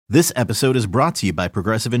This episode is brought to you by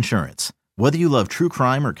Progressive Insurance. Whether you love true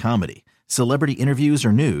crime or comedy, celebrity interviews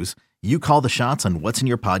or news, you call the shots on what's in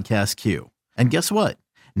your podcast queue. And guess what?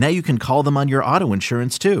 Now you can call them on your auto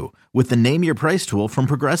insurance too with the Name Your Price tool from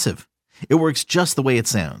Progressive. It works just the way it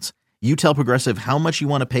sounds. You tell Progressive how much you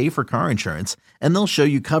want to pay for car insurance, and they'll show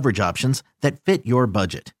you coverage options that fit your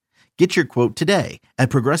budget. Get your quote today at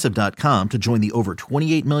Progressive.com to join the over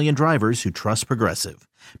 28 million drivers who trust Progressive.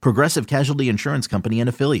 Progressive Casualty Insurance Company and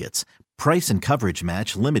Affiliates. Price and coverage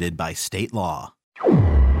match limited by state law.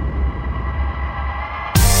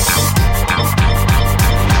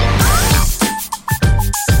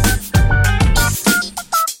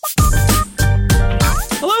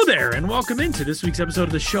 Hello there, and welcome into this week's episode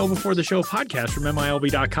of the Show Before the Show podcast from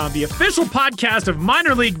MILB.com, the official podcast of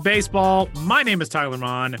minor league baseball. My name is Tyler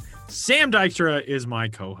Mon. Sam Dykstra is my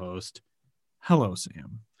co-host. Hello,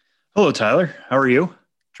 Sam. Hello, Tyler. How are you?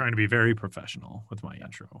 Trying to be very professional with my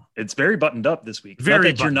intro. It's very buttoned up this week. Very not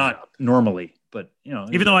that you're not normally, but you know.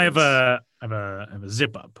 Even though I have a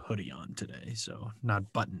zip up hoodie on today, so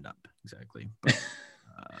not buttoned up exactly. But,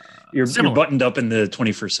 you're buttoned up in the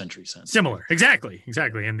 21st century sense. Similar, exactly.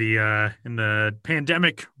 In the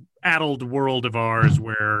pandemic addled world of ours,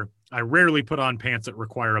 where I rarely put on pants that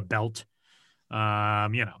require a belt.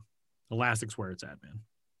 Elastic's where it's at, man.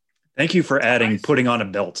 Thank you for adding putting on a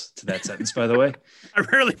belt to that sentence, by the way. I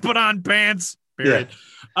rarely put on pants. Period.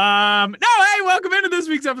 Yeah. Hey, welcome into this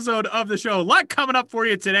week's episode of the show. A lot coming up for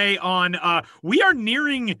you today on we are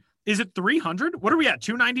nearing, is it 300? What are we at?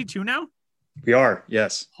 292 now? We are,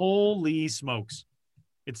 yes. Holy smokes.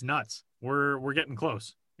 It's nuts. We're getting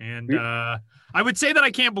close. And I would say that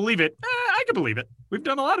I can't believe it. I can believe it. We've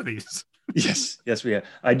done a lot of these. Yes, we have.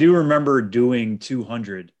 I do remember doing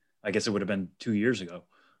 200. I guess it would have been 2 years ago.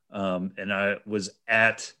 And I was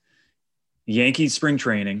at Yankees spring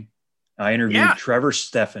training. I interviewed Trevor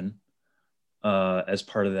Stephan as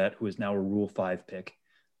part of that, who is now a Rule 5 pick.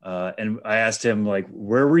 And I asked him, like,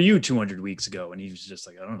 where were you 200 weeks ago? And he was just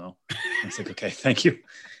like, I don't know. I was like, okay, thank you.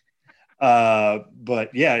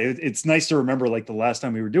 But yeah, it's nice to remember, like, the last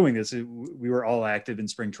time we were doing this, we were all active in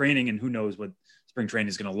spring training, and who knows what spring training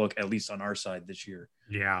is going to look, at least on our side this year.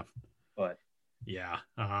 Yeah. But yeah.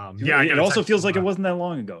 It also feels like it wasn't that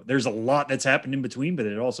long ago. There's a lot that's happened in between, but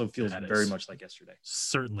it also feels very much like yesterday.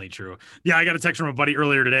 Certainly true. Yeah, I got a text from a buddy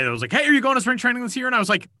earlier today that was like, hey, are you going to spring training this year? And I was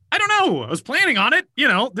like, I don't know. I was planning on it.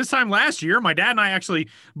 This time last year, my dad and I actually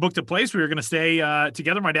booked a place. We were going to stay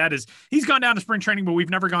together. My dad he's gone down to spring training, but we've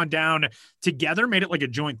never gone down together, made it like a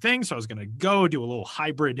joint thing. So I was going to go do a little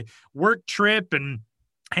hybrid work trip and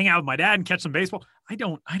hang out with my dad and catch some baseball. I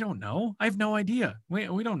don't know. I have no idea.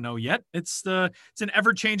 We don't know yet. It's an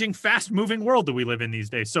ever-changing, fast-moving world that we live in these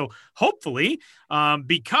days. So hopefully,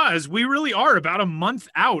 because we really are about a month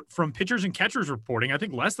out from pitchers and catchers reporting, I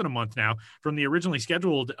think less than a month now from the originally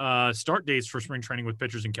scheduled start dates for spring training with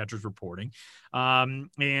pitchers and catchers reporting. And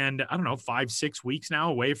I don't know, 5-6 weeks now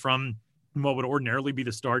away from what would ordinarily be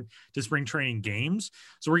the start to spring training games.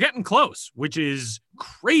 So we're getting close, which is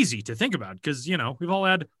crazy to think about because, we've all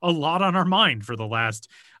had a lot on our mind for the last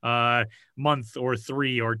month or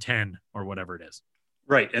 3 or 10 or whatever it is.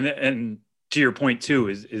 Right. And to your point too,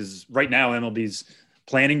 is right now MLB's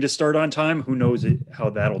planning to start on time. Who knows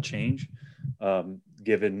how that'll change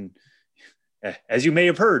given, as you may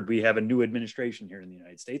have heard, we have a new administration here in the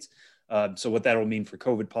United States. So what that'll mean for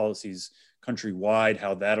COVID policies countrywide,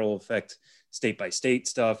 how that'll affect state by state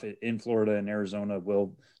stuff in Florida and Arizona.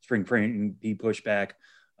 Will spring training be pushed back?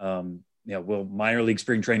 Will minor league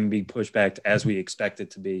spring training be pushed back as we expect it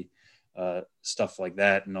to be? Stuff like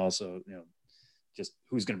that. And also, just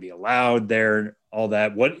who's going to be allowed there, all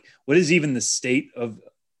that. What is even the state of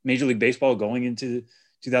Major League Baseball going into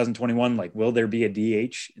 2021? Like, will there be a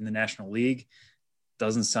DH in the National League?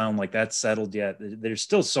 Doesn't sound like that's settled yet. There's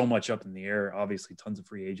still so much up in the air. Obviously, tons of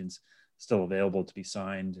free agents still available to be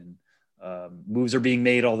signed, and moves are being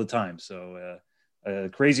made all the time. So a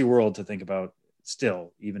crazy world to think about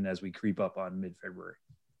still, even as we creep up on mid-February.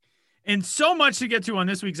 And so much to get to on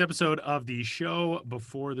this week's episode of the Show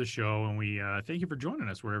Before the Show. And we thank you for joining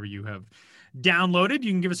us wherever you have downloaded.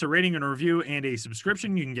 You can give us a rating and a review and a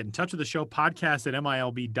subscription. You can get in touch with the show, podcast at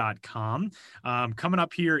MILB.com. Coming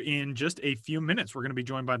up here in just a few minutes, we're going to be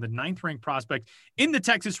joined by the 9th-ranked prospect in the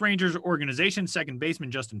Texas Rangers organization, second baseman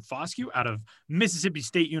Justin Foscue out of Mississippi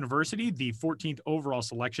State University, the 14th overall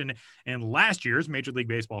selection in last year's Major League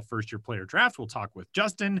Baseball first-year player draft. We'll talk with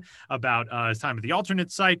Justin about his time at the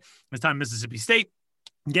alternate site, his time at Mississippi State,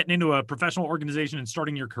 getting into a professional organization and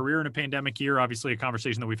starting your career in a pandemic year. Obviously a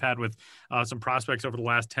conversation that we've had with some prospects over the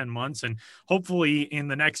last 10 months. And hopefully in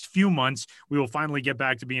the next few months, we will finally get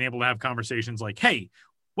back to being able to have conversations like, hey,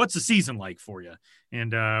 what's the season like for you?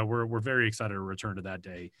 And we're very excited to return to that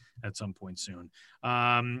day at some point soon.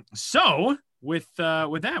 So with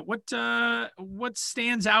that, what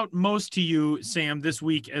stands out most to you, Sam, this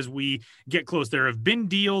week as we get close? There have been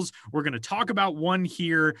deals. We're going to talk about one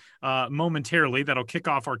here momentarily that'll kick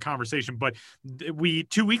off our conversation. But we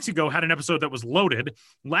 2 weeks ago had an episode that was loaded.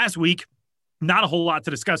 Last week, not a whole lot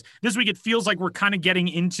to discuss. This week, it feels like we're kind of getting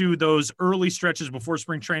into those early stretches before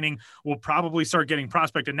spring training. We'll probably start getting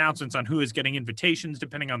prospect announcements on who is getting invitations,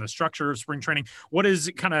 depending on the structure of spring training. What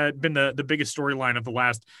has kind of been the biggest storyline of the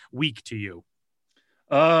last week to you?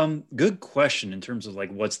 Good question in terms of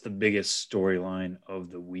like, what's the biggest storyline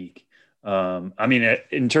of the week? I mean,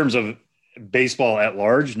 in terms of baseball at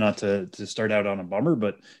large, not to start out on a bummer,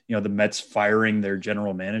 but, the Mets firing their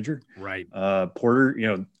general manager, right?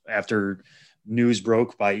 Porter, after news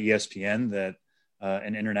broke by ESPN that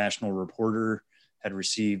an international reporter had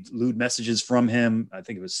received lewd messages from him. I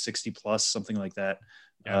think it was 60 plus, something like that.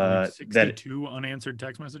 62 unanswered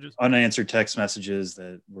text messages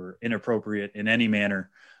that were inappropriate in any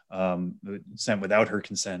manner, sent without her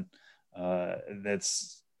consent.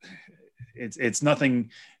 It's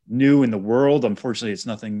nothing new in the world. Unfortunately, it's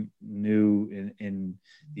nothing new in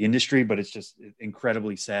the industry, but it's just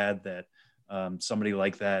incredibly sad that somebody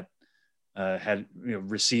like that had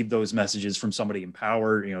received those messages from somebody in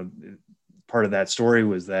power. Part of that story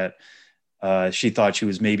was that she thought she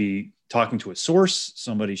was maybe talking to a source,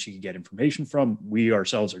 somebody she could get information from. We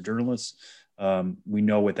ourselves are journalists. We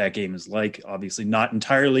know what that game is like. Obviously, not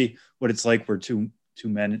entirely what it's like. We're two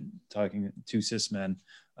men talking, two cis men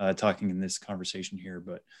talking in this conversation here,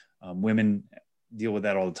 but women deal with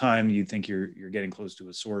that all the time. You think you're getting close to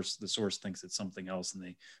a source. The source thinks it's something else and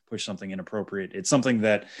they push something inappropriate. It's something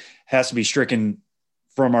that has to be stricken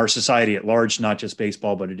from our society at large, not just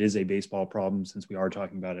baseball, but it is a baseball problem since we are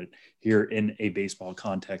talking about it here in a baseball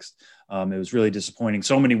context. It was really disappointing.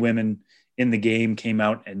 So many women in the game came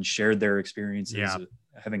out and shared their experiences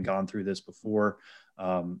having gone through this before.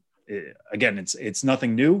 Again, it's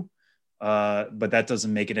nothing new, but that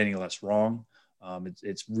doesn't make it any less wrong.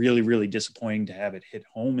 It's really, really disappointing to have it hit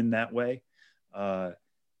home in that way.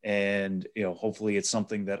 And, hopefully it's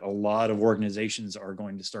something that a lot of organizations are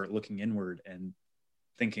going to start looking inward and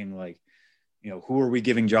thinking like, who are we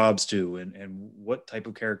giving jobs to and what type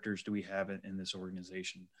of characters do we have in this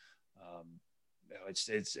organization?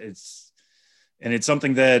 It's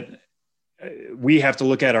something that we have to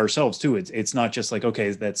look at ourselves too. It's not just like,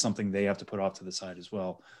 okay, that's something they have to put off to the side as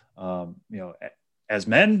well. As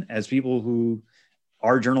men, as people who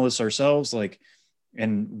are journalists ourselves,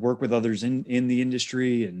 and work with others in the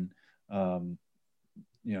industry and,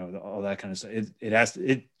 all that kind of stuff.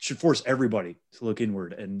 It should force everybody to look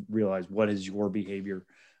inward and realize what is your behavior.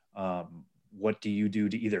 What do you do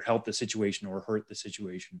to either help the situation or hurt the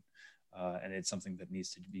situation? And it's something that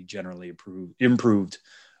needs to be generally improved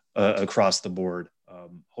across the board.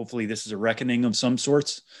 Hopefully this is a reckoning of some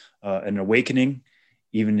sorts, an awakening,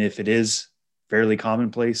 even if it is fairly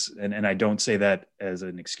commonplace. And I don't say that as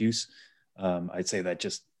an excuse. I'd say that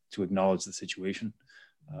just to acknowledge the situation.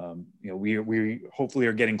 We hopefully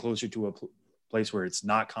are getting closer to a place where it's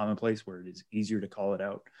not commonplace, where it is easier to call it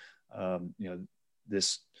out.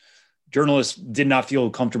 This journalist did not feel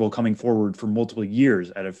comfortable coming forward for multiple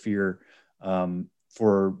years out of fear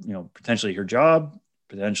for, potentially her job,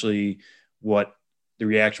 potentially what the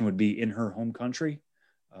reaction would be in her home country,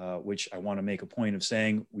 which I want to make a point of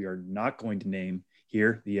saying we are not going to name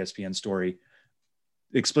here. The ESPN story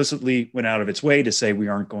explicitly went out of its way to say we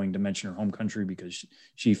aren't going to mention her home country because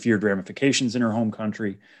she feared ramifications in her home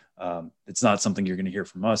country. It's not something you're going to hear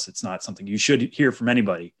from us. It's not something you should hear from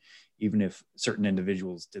anybody, even if certain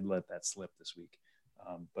individuals did let that slip this week.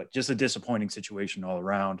 But just a disappointing situation all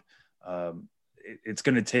around. It's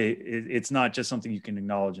going to take, it's not just something you can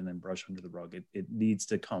acknowledge and then brush under the rug. It needs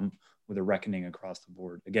to come with a reckoning across the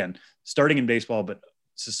board. Again, starting in baseball, but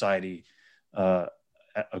society,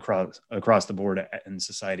 across the board and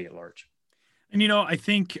society at large. And, I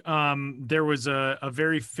think there was a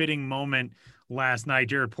very fitting moment last night.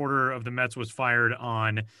 Jared Porter of the Mets was fired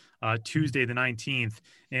on Tuesday, the 19th.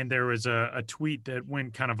 And there was a tweet that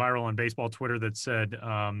went kind of viral on baseball Twitter that said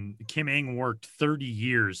Kim Ng worked 30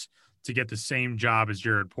 years to get the same job as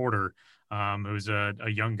Jared Porter. It was a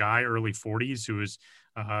young guy, early 40s, who was,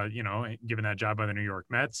 given that job by the New York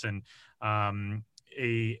Mets. And a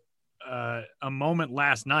moment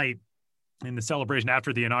last night in the celebration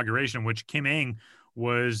after the inauguration, which Kim Ng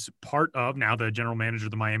was part of, now the general manager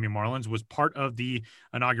of the Miami Marlins, was part of the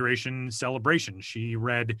inauguration celebration. She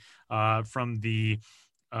read from the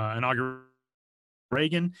inauguration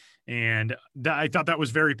Reagan. And I thought that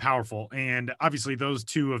was very powerful. And obviously those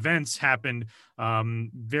two events happened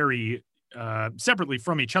very separately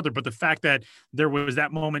from each other. But the fact that there was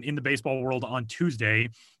that moment in the baseball world on Tuesday,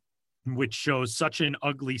 which shows such an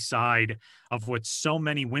ugly side of what so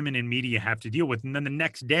many women in media have to deal with. And then the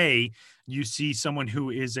next day you see someone who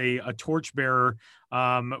is a torchbearer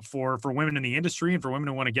for women in the industry and for women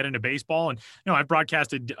who want to get into baseball. And, I've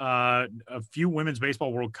broadcasted a few women's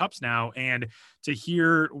baseball World Cups now, and to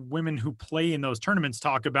hear women who play in those tournaments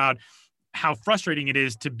talk about how frustrating it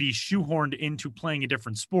is to be shoehorned into playing a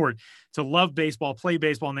different sport, to love baseball, play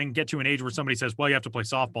baseball, and then get to an age where somebody says, well, you have to play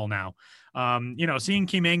softball now. Seeing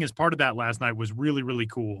Kim Eng as part of that last night was really, really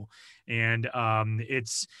cool. And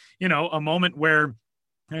it's, a moment where,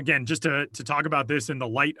 again, just to talk about this in the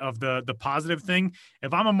light of the positive thing,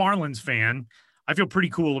 if I'm a Marlins fan, I feel pretty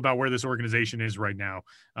cool about where this organization is right now,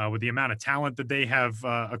 with the amount of talent that they have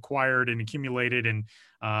acquired and accumulated,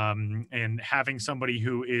 and having somebody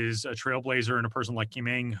who is a trailblazer and a person like Kim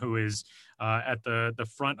Eng, who is at the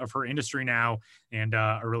front of her industry now, and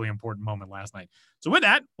a really important moment last night. So with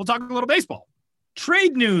that, we'll talk a little baseball.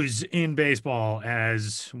 Trade news in baseball,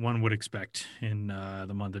 as one would expect in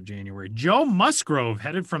the month of January. Joe Musgrove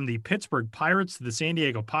headed from the Pittsburgh Pirates to the San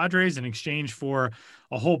Diego Padres in exchange for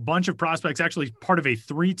a whole bunch of prospects, actually part of a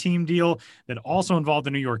 3-team deal that also involved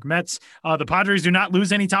the New York Mets. The Padres do not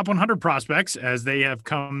lose any top 100 prospects, as they have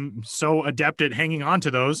come so adept at hanging on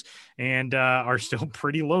to those, and are still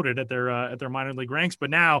pretty loaded at their minor league ranks. But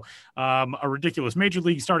now a ridiculous major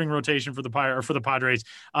league starting rotation for the Padres.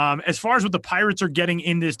 As far as what the Pirates are getting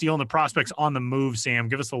in this deal and the prospects on the move, Sam,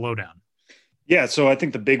 give us the lowdown. Yeah, so I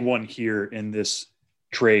think the big one here in this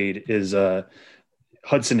trade is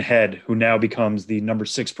Hudson Head, who now becomes the number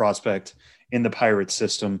 6 prospect in the Pirates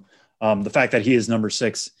system. The fact that he is number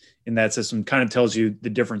 6 in that system kind of tells you the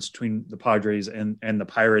difference between the Padres and the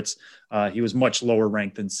Pirates. He was much lower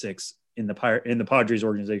ranked than 6 in the Padres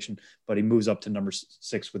organization, but he moves up to number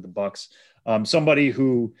 6 with the Bucks. Somebody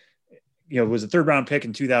who was a 3rd-round pick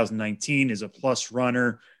in 2019, is a plus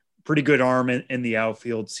runner, pretty good arm in the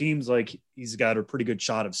outfield. Seems like he's got a pretty good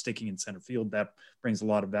shot of sticking in center field. That brings a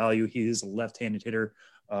lot of value. He is a left-handed hitter,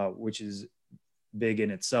 which is big in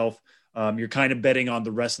itself. You're kind of betting on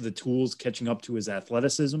the rest of the tools catching up to his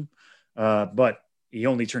athleticism, but he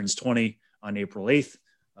only turns 20 on April 8th,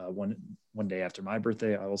 one day after my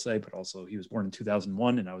birthday, I will say, but also he was born in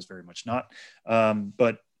 2001 and I was very much not.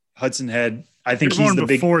 But Hudson Head, I think he's the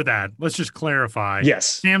before that. Let's just clarify. Yes.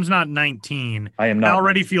 Sam's not 19. I am not. I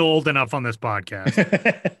already feel old enough on this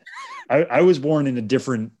podcast. I was born in a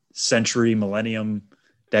different century, millennium,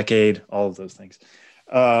 decade, all of those things.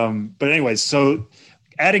 But anyways, so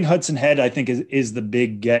adding Hudson Head, I think is the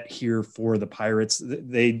big get here for the Pirates.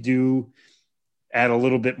 They do add a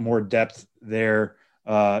little bit more depth there,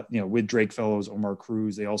 with Drake Fellows, Omar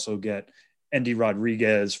Cruz. They also get Endy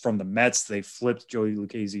Rodriguez from the Mets. They flipped Joey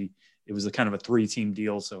Lucchesi. It was a kind of a 3-team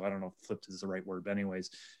deal, so I don't know if flipped is the right word, but anyways,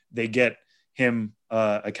 they get him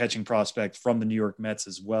a catching prospect from the New York Mets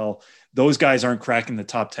as well. Those guys aren't cracking the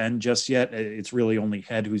top 10 just yet. It's really only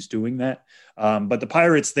Head who's doing that. But the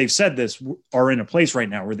Pirates, they've said this, are in a place right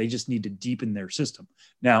now where they just need to deepen their system.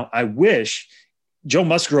 Now, I wish Joe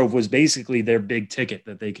Musgrove was basically their big ticket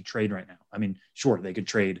that they could trade right now. I mean, sure, they could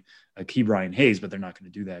trade Key Brian Hayes, but they're not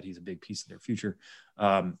going to do that. He's a big piece of their future.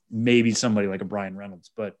 Maybe somebody like a Brian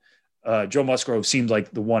Reynolds, but Joe Musgrove seems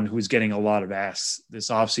like the one who's getting a lot of asks this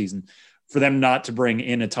offseason. For them not to bring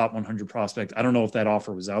in a top 100 prospect, I don't know if that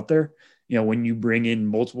offer was out there. When you bring in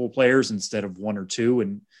multiple players instead of 1 or 2,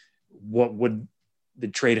 and what would the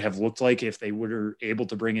trade have looked like if they were able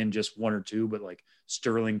to bring in just 1 or 2, but like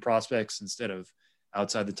sterling prospects instead of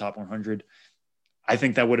outside the top 100. I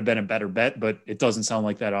think that would have been a better bet, but it doesn't sound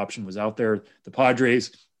like that option was out there. The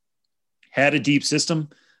Padres had a deep system.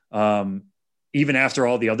 Even after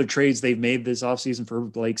all the other trades they've made this offseason for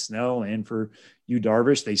Blake Snell and for Yu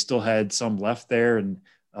Darvish, they still had some left there. And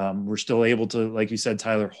we're still able to, like you said,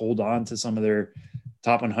 Tyler, hold on to some of their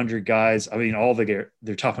top 100 guys. I mean, all their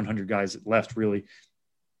top 100 guys left, really.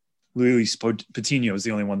 Luis Patino is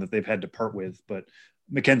the only one that they've had to part with, but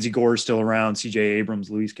Mackenzie Gore is still around, CJ Abrams,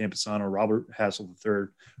 Luis Campusano, Robert Hassel III,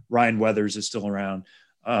 Ryan Weathers is still around.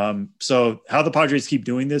 So how the Padres keep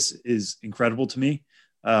doing this is incredible to me.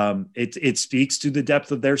 It speaks to the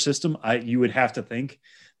depth of their system. You would have to think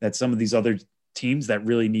that some of these other teams that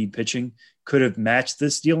really need pitching could have matched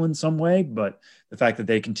this deal in some way, but the fact that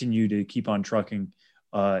they continue to keep on trucking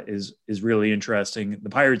is really interesting. The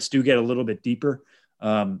Pirates do get a little bit deeper.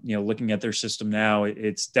 Looking at their system now,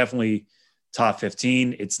 it's definitely top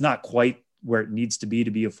 15. It's not quite where it needs to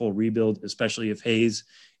be a full rebuild, especially if Hayes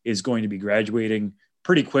is going to be graduating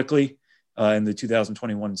pretty quickly in the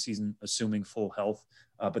 2021 season, assuming full health.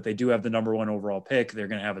 But they do have the number 1 overall pick. They're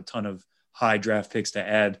going to have a ton of high draft picks to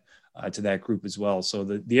add to that group as well. So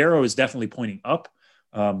the arrow is definitely pointing up.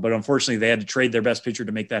 But unfortunately, they had to trade their best pitcher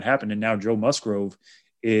to make that happen. And now Joe Musgrove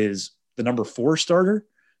is the number 4 starter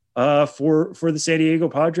for the San Diego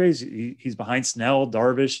Padres. He's behind Snell,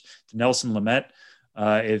 Darvish, Nelson Lamet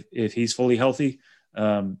if he's fully healthy.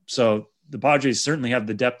 So the Padres certainly have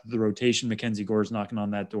the depth of the rotation. Mackenzie Gore's knocking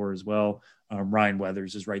on that door as well. Ryan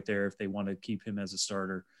Weathers is right there if they want to keep him as a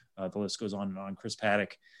starter. The list goes on and on. Chris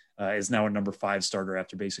Paddock is now a number 5 starter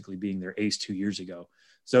after basically being their ace 2 years ago.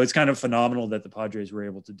 So it's kind of phenomenal that the Padres were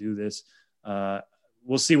able to do this.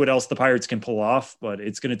 We'll see what else the Pirates can pull off, but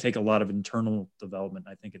it's going to take a lot of internal development,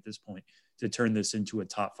 I think, at this point to turn this into a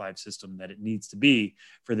top 5 system that it needs to be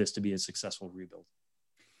for this to be a successful rebuild.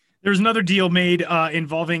 There's another deal made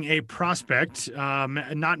involving a prospect,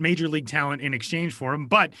 not major league talent in exchange for him,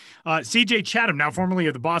 but C.J. Chatham, now formerly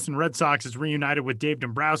of the Boston Red Sox, is reunited with Dave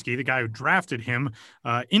Dombrowski, the guy who drafted him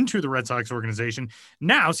into the Red Sox organization.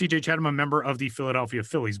 Now, C.J. Chatham, a member of the Philadelphia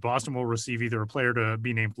Phillies. Boston will receive either a player to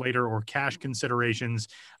be named later or cash considerations.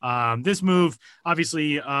 This move,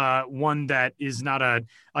 obviously, one that is not a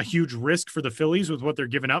huge risk for the Phillies with what they're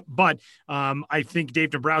giving up, but I think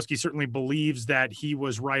Dave Dombrowski certainly believes that he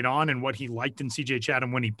was right on and what he liked in CJ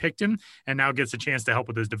Chatham when he picked him, and now gets a chance to help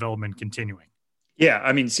with his development continuing. Yeah,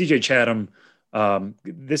 I mean, CJ Chatham,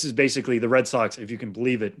 this is basically the Red Sox, if you can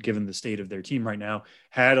believe it, given the state of their team right now,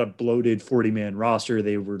 had a bloated 40-man roster.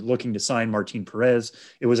 They were looking to sign Martin Perez.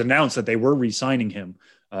 It was announced that they were re-signing him.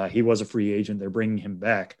 He was a free agent. They're bringing him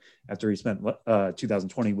back after he spent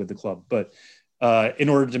 2020 with the club. But in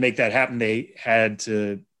order to make that happen, they had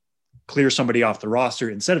to clear somebody off the roster.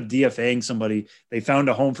 Instead of DFAing somebody, they found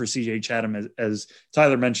a home for CJ Chatham. As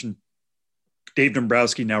Tyler mentioned, Dave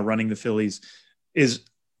Dombrowski, now running the Phillies, is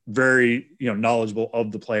very knowledgeable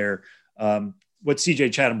of the player. What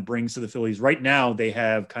CJ Chatham brings to the Phillies right now, they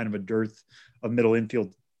have kind of a dearth of middle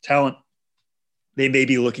infield talent. They may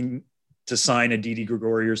be looking to sign a Didi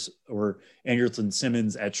Gregorius or Anderson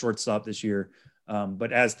Simmons at shortstop this year.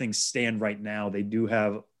 But as things stand right now, they do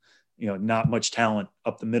have not much talent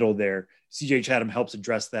up the middle there. CJ Chatham helps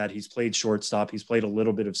address that. He's played shortstop. He's played a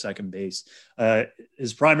little bit of second base.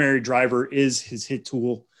 His primary driver is his hit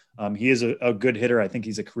tool. He is a good hitter. I think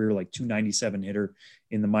he's a career 297 hitter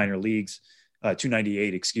in the minor leagues,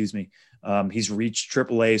 298, excuse me. He's reached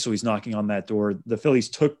AAA, so he's knocking on that door. The Phillies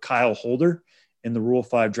took Kyle Holder in the Rule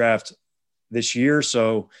 5 draft this year.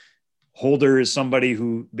 So Holder is somebody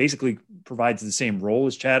who basically provides the same role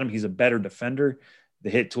as Chatham. He's a better defender. The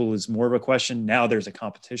hit tool is more of a question. Now there's a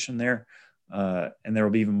competition there, and there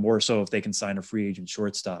will be even more so if they can sign a free agent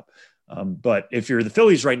shortstop. But if you're the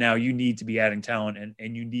Phillies right now, you need to be adding talent,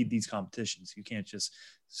 and you need these competitions. You can't just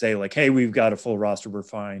say hey, we've got a full roster, we're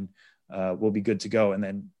fine, we'll be good to go. And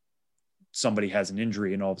then somebody has an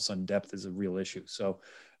injury and all of a sudden depth is a real issue. So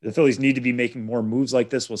the Phillies need to be making more moves like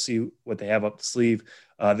this. We'll see what they have up the sleeve.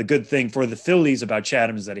 The good thing for the Phillies about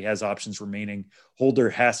Chatham is that he has options remaining. Holder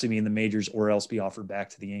has to be in the majors or else be offered back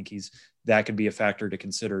to the Yankees. That could be a factor to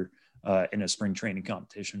consider in a spring training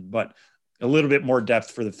competition. But a little bit more depth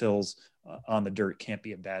for the Phils on the dirt can't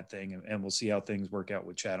be a bad thing. And we'll see how things work out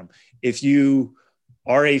with Chatham. If you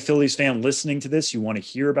are a Phillies fan listening to this, you want to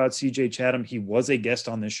hear about CJ Chatham. He was a guest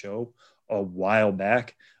on this show a while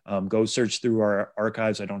back. Go search through our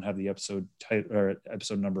archives. I don't have the episode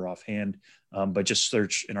number offhand, but just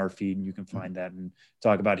search in our feed and you can find that and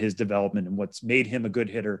talk about his development and what's made him a good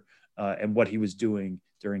hitter and what he was doing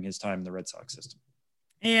during his time in the Red Sox system.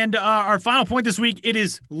 And our final point this week, it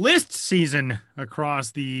is list season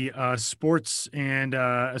across the sports and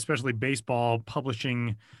especially baseball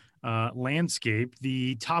publishing landscape.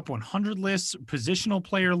 The top 100 lists, positional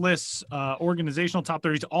player lists, organizational top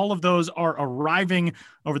 30s, all of those are arriving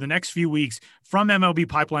over the next few weeks from MLB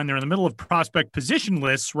Pipeline. They're in the middle of prospect position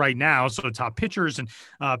lists right now. So top pitchers and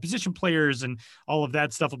position players and all of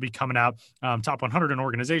that stuff will be coming out. Top 100 and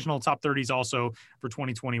organizational, top 30s also for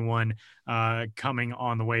 2021 coming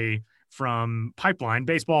on the way from Pipeline.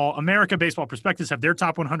 Baseball America, Baseball Prospectus have their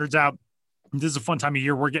top 100s out. This is a fun time of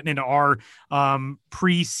year. We're getting into our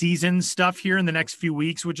preseason stuff here in the next few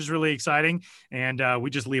weeks, which is really exciting. And we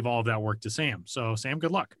just leave all of that work to Sam. So, Sam,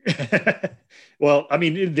 good luck. Well, I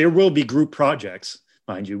mean, there will be group projects,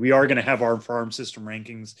 mind you. We are going to have our farm system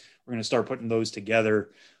rankings. We're going to start putting those together.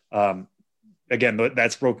 Again,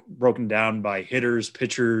 that's broken down by hitters,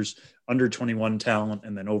 pitchers, under 21 talent,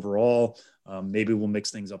 and then overall. Maybe we'll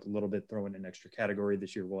mix things up a little bit, throw in an extra category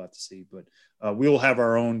this year. We'll have to see, but we will have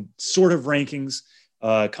our own sort of rankings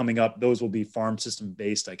coming up. Those will be farm system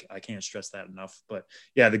based. I can't stress that enough. But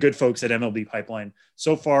yeah, the good folks at MLB Pipeline,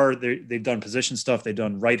 so far they've done position stuff. They've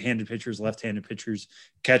done right-handed pitchers, left-handed pitchers,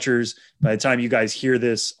 catchers. By the time you guys hear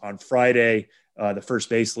this on Friday, the first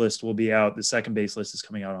base list will be out. The second base list is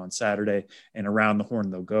coming out on Saturday, and around the horn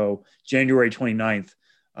they'll go January 29th.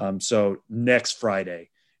 So next Friday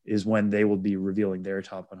is when they will be revealing their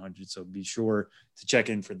top 100. So be sure to check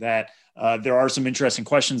in for that. There are some interesting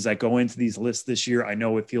questions that go into these lists this year. I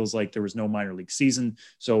know it feels like there was no minor league season.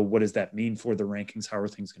 So what does that mean for the rankings? How are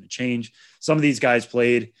things going to change? Some of these guys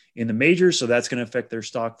played in the majors, so that's going to affect their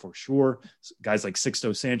stock for sure. Guys like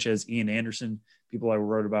Sixto Sanchez, Ian Anderson, people I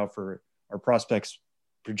wrote about for our prospects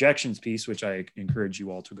projections piece, which I encourage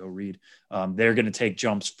you all to go read. They're going to take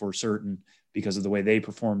jumps for certain because of the way they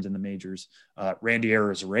performed in the majors. Randy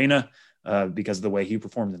Arozarena, because of the way he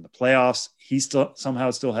performed in the playoffs, he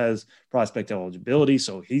somehow still has prospect eligibility,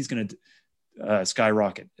 so he's going to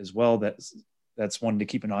skyrocket as well. That's one to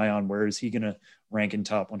keep an eye on. Where is he going to rank in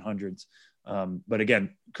top 100s? But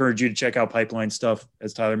again, encourage you to check out Pipeline stuff.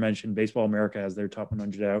 As Tyler mentioned, Baseball America has their top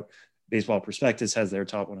 100 out. Baseball Prospectus has their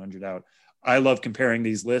top 100 out. I love comparing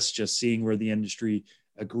these lists, just seeing where the industry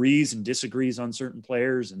agrees and disagrees on certain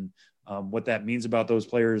players and what that means about those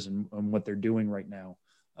players and what they're doing right now.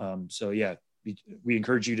 So yeah, we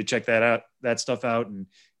encourage you to check that stuff out, and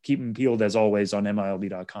keep them peeled as always on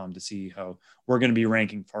MILB.com to see how we're going to be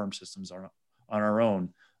ranking farm systems on our own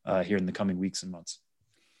here in the coming weeks and months.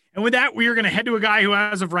 And with that, we are going to head to a guy who,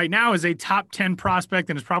 as of right now, is a top 10 prospect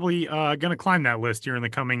and is probably going to climb that list here in the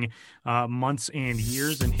coming months and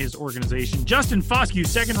years in his organization. Justin Foscue,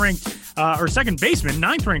 second baseman,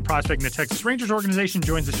 9th-ranked prospect in the Texas Rangers organization,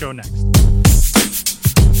 joins the show next.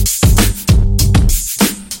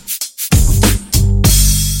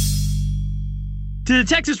 To the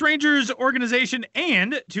Texas Rangers organization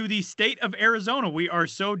and to the state of Arizona. We are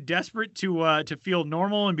so desperate to feel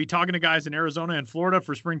normal and be talking to guys in Arizona and Florida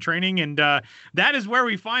for spring training. And that is where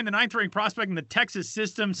we find the 9th-ranked prospect in the Texas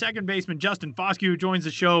system, second baseman Justin Foscue, who joins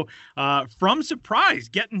the show from Surprise,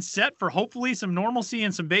 getting set for hopefully some normalcy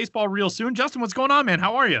and some baseball real soon. Justin, what's going on, man?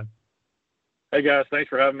 How are you? Hey, guys. Thanks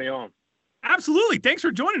for having me on. Absolutely. Thanks for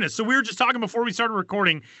joining us. So we were just talking before we started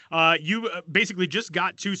recording. You basically just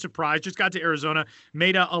got to Surprise, just got to Arizona,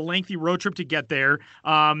 made a lengthy road trip to get there.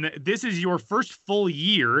 This is your first full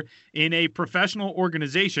year in a professional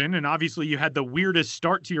organization, and obviously you had the weirdest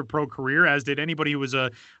start to your pro career, as did anybody who was a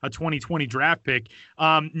 2020 draft pick.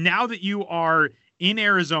 Now that you are in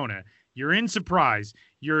Arizona, you're in Surprise,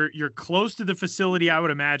 you're close to the facility, I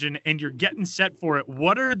would imagine, and you're getting set for it.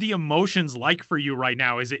 What are the emotions like for you right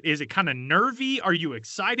now? Is it kind of nervy? Are you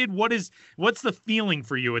excited? What's the feeling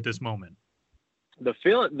for you at this moment? The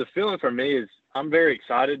feeling for me is I'm very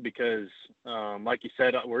excited because, like you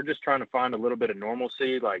said, we're just trying to find a little bit of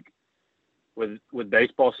normalcy, like with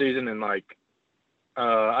baseball season, and like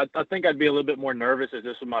I think I'd be a little bit more nervous if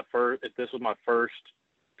this was my first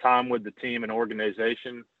time with the team and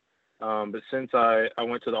organization. But since I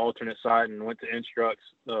went to the alternate site and went to Instructs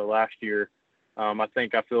last year, I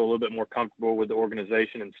think I feel a little bit more comfortable with the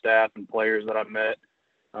organization and staff and players that I've met.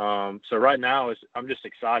 So right now I'm just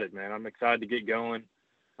excited, man. I'm excited to get going.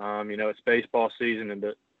 It's baseball season and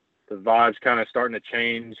the vibe's kind of starting to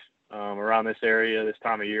change around this area this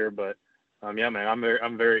time of year. But yeah, man,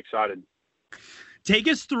 I'm very excited. Take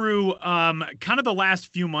us through kind of the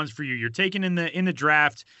last few months for you. You're taken in the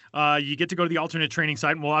draft. You get to go to the alternate training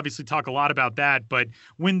site, and we'll obviously talk a lot about that. But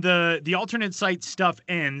when the alternate site stuff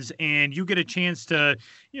ends and you get a chance to,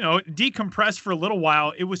 decompress for a little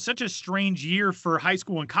while, it was such a strange year for high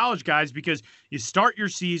school and college guys because you start your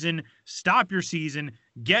season, stop your season,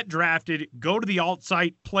 get drafted, go to the alt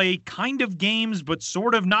site, play kind of games, but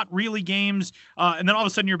sort of not really games. And then all of a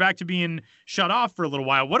sudden you're back to being shut off for a little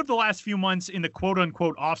while. What have the last few months in the quote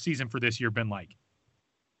unquote off season for this year been like?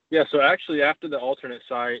 Yeah. So actually after the alternate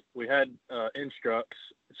site, we had Instructs.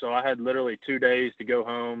 So I had literally 2 days to go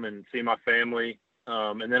home and see my family.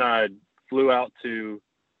 And then I flew out to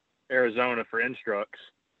Arizona for Instructs,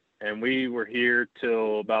 and we were here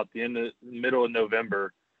till about the middle of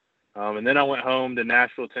November. And then I went home to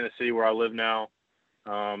Nashville, Tennessee, where I live now.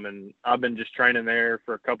 And I've been just training there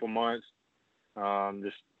for a couple months,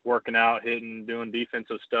 just working out, hitting, doing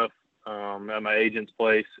defensive stuff at my agent's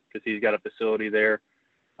place because he's got a facility there.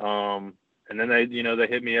 And then they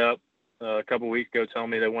hit me up a couple weeks ago telling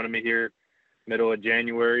me they wanted me here middle of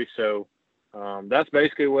January. So that's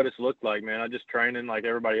basically what it's looked like, man. I'm just training like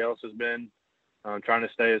everybody else has been, trying to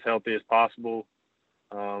stay as healthy as possible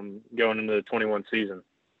going into the 21 season.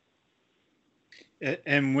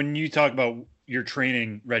 And when you talk about your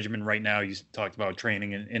training regimen right now, you talked about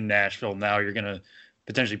training in Nashville. Now you're going to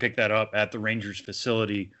potentially pick that up at the Rangers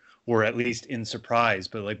facility, or at least in Surprise.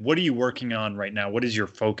 But like, what are you working on right now? What is your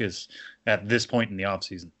focus at this point in the off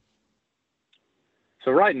season?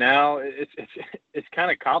 So right now it's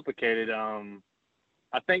kind of complicated.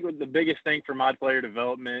 I think the biggest thing for my player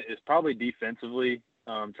development is probably defensively,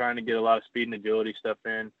 trying to get a lot of speed and agility stuff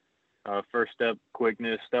in, first step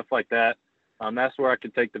quickness, stuff like that. That's where I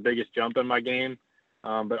could take the biggest jump in my game.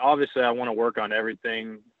 But obviously I want to work on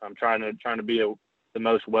everything. I'm trying to be the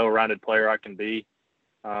most well-rounded player I can be.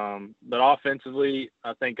 But offensively,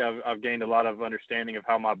 I think I've gained a lot of understanding of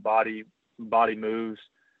how my body moves.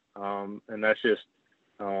 And that's just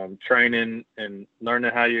training and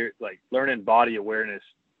learning how you're learning body awareness.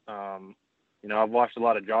 I've watched a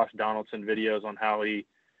lot of Josh Donaldson videos on how he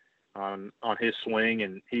on his swing,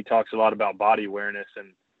 and he talks a lot about body awareness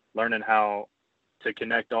and learning how to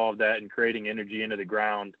connect all of that and creating energy into the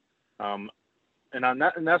ground. And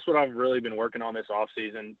that's what I've really been working on this off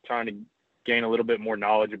season, trying to gain a little bit more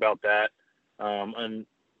knowledge about that. And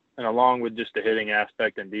along with just the hitting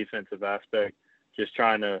aspect and defensive aspect, just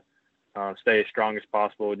trying to stay as strong as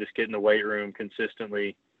possible, just get in the weight room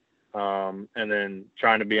consistently, and then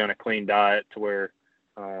trying to be on a clean diet to where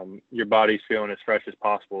your body's feeling as fresh as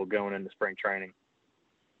possible going into spring training.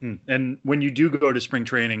 And when you do go to spring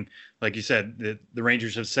training, like you said, the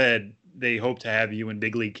Rangers have said they hope to have you in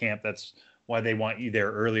big league camp. That's why they want you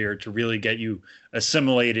there earlier, to really get you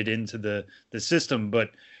assimilated into the system.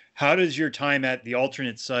 But how does your time at the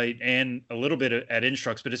alternate site and a little bit at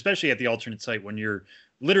Instructs, but especially at the alternate site when you're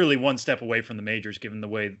literally one step away from the majors, given the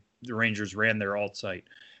way the Rangers ran their alt site,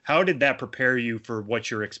 how did that prepare you for what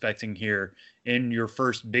you're expecting here in your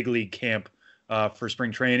first big league camp for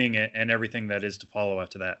spring training and everything that is to follow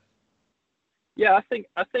after that? Yeah, I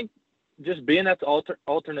think just being at the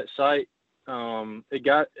alternate site,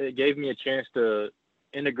 it gave me a chance to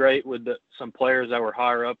integrate with some players that were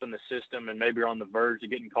higher up in the system and maybe are on the verge of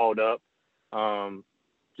getting called up.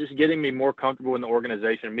 Just getting me more comfortable in the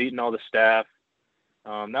organization, meeting all the staff.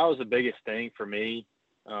 That was the biggest thing for me.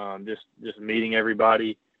 Just meeting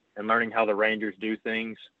everybody and learning how the Rangers do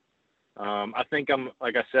things. I think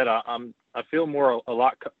I feel a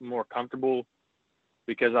lot more comfortable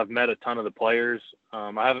because I've met a ton of the players.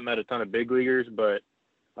 I haven't met a ton of big leaguers, but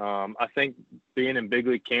I think being in big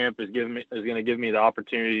league camp is going to give me the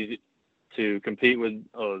opportunity to compete with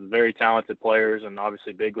very talented players and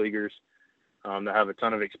obviously big leaguers that have a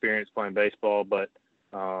ton of experience playing baseball. But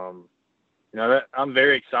I'm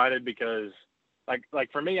very excited because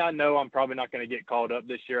like for me, I know I'm probably not going to get called up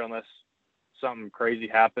this year unless something crazy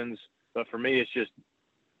happens. But for me, it's just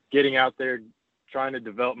getting out there, trying to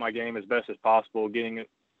develop my game as best as possible, getting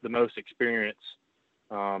the most experience,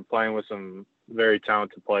 playing with some very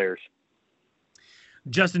talented players.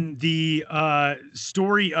 Justin, the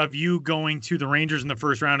story of you going to the Rangers in the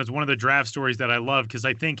first round is one of the draft stories that I love, because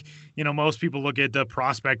I think, most people look at the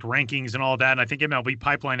prospect rankings and all that, and I think MLB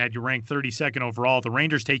Pipeline had you ranked 32nd overall. The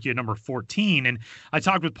Rangers take you at number 14, and I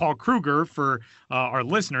talked with Paul Kruger for our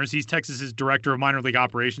listeners. He's Texas's director of minor league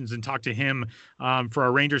operations, and talked to him for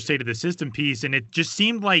our Rangers State of the System piece, and it just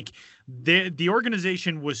seemed like the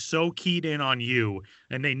organization was so keyed in on you,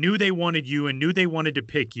 and they knew they wanted you and knew they wanted to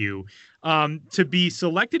pick you to be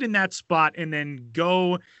selected in that spot and then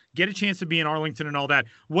go get a chance to be in Arlington and all that.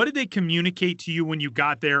 What did they communicate to you when you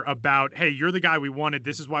got there about, hey, you're the guy we wanted,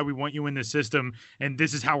 this is why we want you in the system, and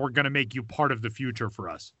this is how we're going to make you part of the future for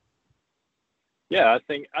us? Yeah, I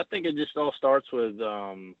think it just all starts with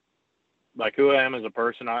who I am as a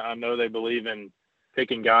person. I know they believe in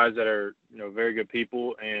picking guys that are very good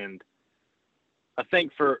people, and I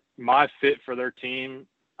think for my fit for their team,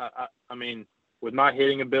 I mean, with my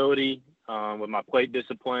hitting ability, with my plate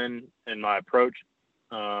discipline and my approach,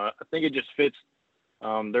 I think it just fits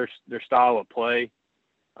their style of play.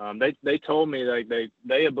 They told me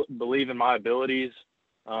they believe in my abilities.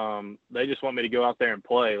 They just want me to go out there and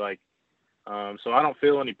play. So I don't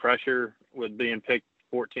feel any pressure with being picked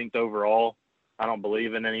 14th overall. I don't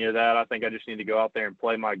believe in any of that. I think I just need to go out there and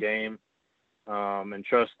play my game, and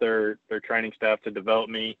trust their training staff to develop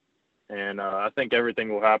me. And I think everything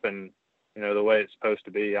will happen, the way it's supposed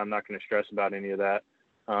to be. I'm not going to stress about any of that.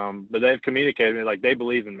 But they've communicated with me, they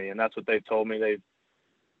believe in me, and that's what they've told me. They've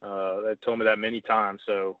told me that many times.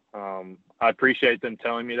 So I appreciate them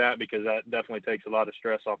telling me that, because that definitely takes a lot of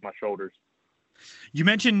stress off my shoulders. You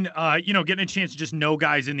mentioned, getting a chance to just know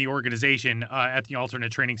guys in the organization at the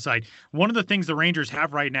alternate training site. One of the things the Rangers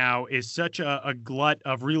have right now is such a glut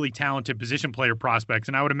of really talented position player prospects.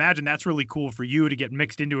 And I would imagine that's really cool for you to get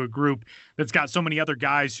mixed into a group that's got so many other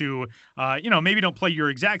guys who, maybe don't play your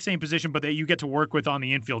exact same position, but that you get to work with on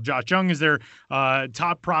the infield. Josh Jung is their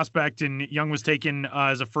top prospect, and Jung was taken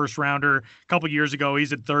as a first rounder a couple years ago.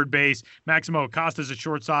 He's at third base. Maximo Acosta is a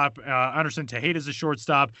shortstop. Anderson Tejeda is a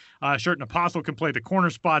shortstop. Sherton Apostle can play the corner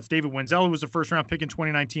spots. David Wenzel was a first-round pick in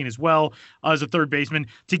 2019 as well as a third baseman.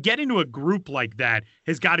 To get into a group like that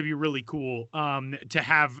has got to be really cool to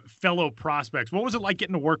have fellow prospects. What was it like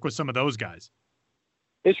getting to work with some of those guys?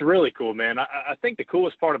 It's really cool, man. I think the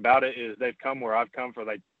coolest part about it is they've come where I've come for.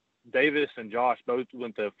 Like Davis and Josh both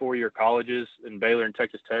went to 4-year colleges in Baylor and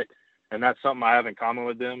Texas Tech, and that's something I have in common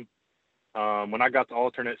with them. When I got the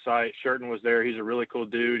alternate site, Sherton was there. He's a really cool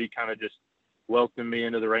dude. He kind of just welcomed me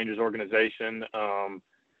into the Rangers organization. And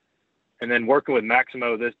then working with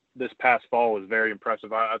Maximo this past fall was very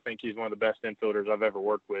impressive. I think he's one of the best infielders I've ever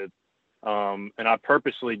worked with. And I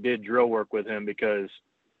purposely did drill work with him because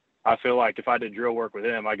I feel like if I did drill work with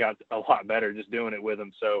him, I got a lot better just doing it with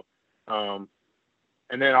him. So,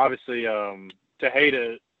 and then obviously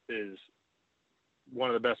Tejeda is one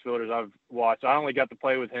of the best fielders I've watched. I only got to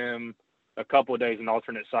play with him a couple of days in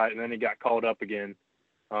alternate site, and then he got called up again.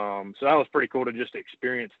 So that was pretty cool to just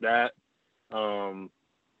experience that.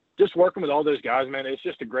 Just working with all those guys, man, it's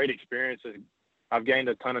just a great experience. I've gained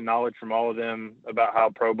a ton of knowledge from all of them about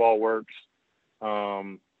how pro ball works.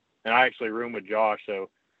 And I actually room with Josh. So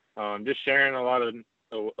just sharing a lot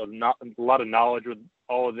of knowledge with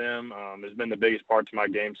all of them has been the biggest part to my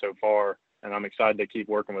game so far. And I'm excited to keep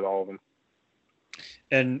working with all of them.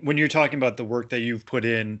 And when you're talking about the work that you've put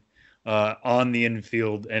in on the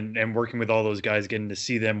infield and working with all those guys, getting to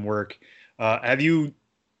see them work, have you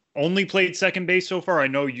only played second base so far? I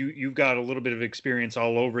know you've got a little bit of experience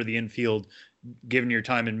all over the infield given your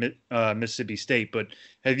time in Mississippi State, but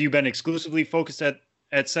have you been exclusively focused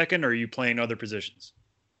at second, or are you playing other positions?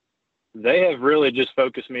 They have really just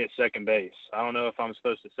focused me at second base. I don't know if I'm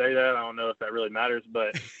supposed to say that. I don't know if that really matters,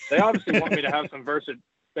 but they obviously want me to have some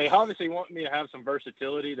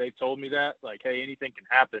versatility. They've told me that, like, hey, anything can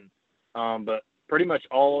happen. But pretty much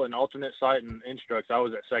all in alternate site and instructs, I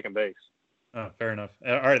was at second base. Oh, fair enough.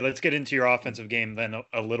 All right, let's get into your offensive game then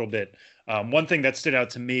a little bit. One thing that stood out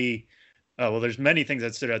to me, there's many things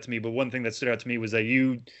that stood out to me, but one thing that stood out to me was that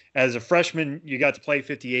you, as a freshman, you got to play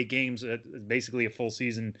 58 games, basically a full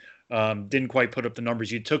season. Didn't quite put up the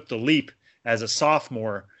numbers. You took the leap as a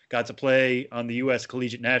sophomore, got to play on the U.S.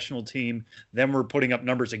 Collegiate National Team. Then we're putting up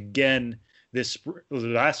numbers again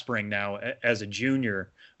last spring now as a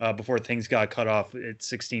junior before things got cut off at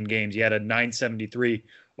 16 games. You had a 973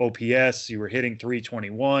 OPS. You were hitting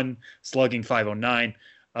 321, slugging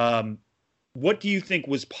 509. What do you think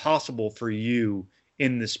was possible for you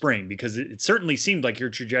in the spring? Because it certainly seemed like your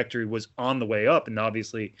trajectory was on the way up, and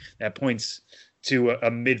obviously that points to a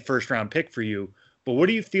mid-first round pick for you. But what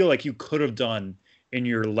do you feel like you could have done in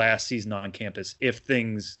your last season on campus if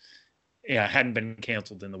things hadn't been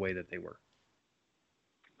canceled in the way that they were?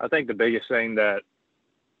 I think the biggest thing that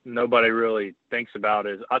nobody really thinks about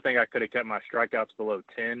is I think I could have kept my strikeouts below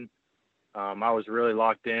 10. I was really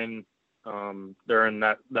locked in during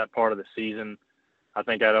that part of the season. I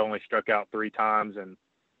think I'd only struck out 3 times, and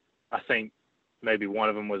I think maybe one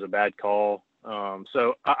of them was a bad call.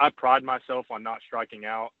 So I pride myself on not striking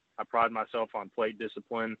out. I pride myself on plate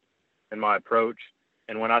discipline and my approach.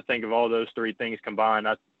 And when I think of all those 3 things combined,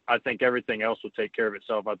 I think everything else will take care of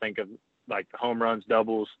itself. I think of like the home runs,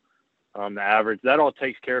 doubles, the average. That all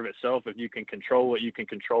takes care of itself if you can control what you can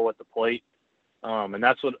control at the plate. And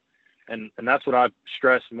that's what I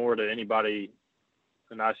stress more to anybody.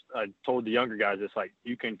 And I told the younger guys, it's like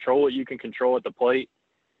you control what you can control at the plate,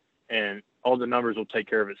 and all the numbers will take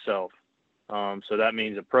care of itself. So that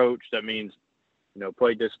means approach. That means,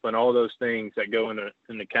 plate discipline, all those things that go in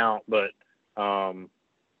the count. But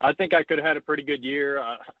I think I could have had a pretty good year.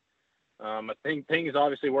 I think things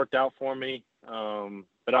obviously worked out for me.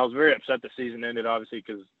 But I was very upset the season ended, obviously,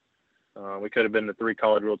 because we could have been the 3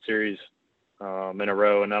 College World Series in a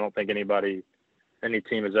row, and I don't think any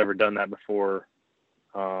team has ever done that before,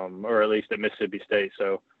 or at least at Mississippi State.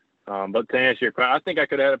 So, but to answer your question, I think I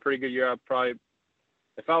could have had a pretty good year.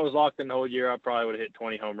 If I was locked in the whole year, I probably would have hit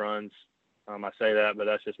 20 home runs. I say that, but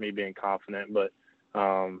that's just me being confident. But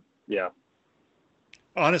yeah.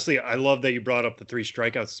 Honestly, I love that you brought up the 3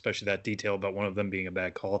 strikeouts, especially that detail about one of them being a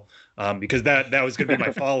bad call, because that was going to be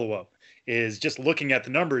my follow-up. is just looking at the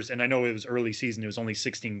numbers. And I know it was early season, it was only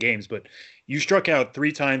 16 games, but you struck out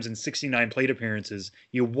 3 times in 69 plate appearances.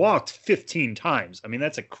 You walked 15 times. I mean,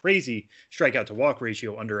 that's a crazy strikeout to walk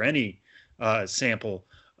ratio under any sample.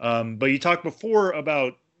 But you talked before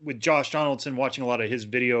about with Josh Donaldson, watching a lot of his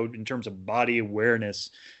video in terms of body awareness.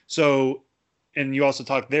 So, and you also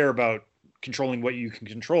talked there about controlling what you can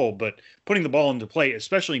control, but putting the ball into play,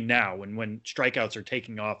 especially now and when strikeouts are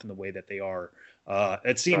taking off in the way that they are,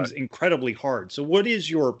 it seems incredibly hard. So what is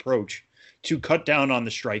your approach to cut down on the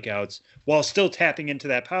strikeouts while still tapping into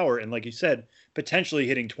that power? And like you said, potentially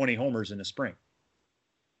hitting 20 homers in a spring.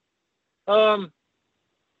 I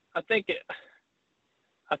think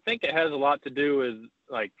it has a lot to do with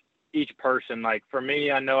like each person. Like for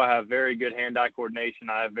me, I know I have very good hand-eye coordination.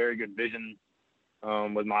 I have very good vision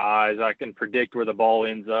with my eyes. I can predict where the ball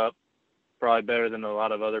ends up probably better than a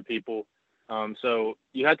lot of other people. So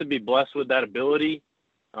you have to be blessed with that ability.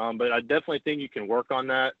 But I definitely think you can work on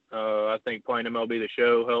that. I think playing MLB The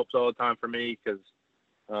Show helps all the time for me because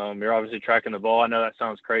you're obviously tracking the ball. I know that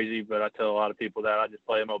sounds crazy, but I tell a lot of people that I just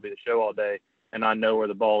play MLB The Show all day and I know where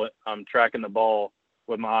the ball, I'm tracking the ball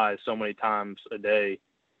with my eyes so many times a day.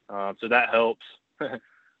 So that helps. That's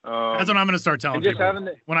what I'm going to start telling people.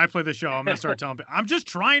 When I play the show, I'm going to start telling people, I'm just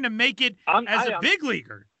trying to make it as a big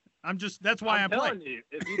leaguer. That's why I'm telling you,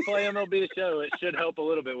 if you play MLB The Show, it should help a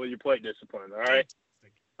little bit with your plate discipline. All right.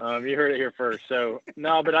 You heard it here first. So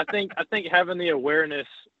no, but I think having the awareness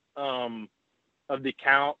of the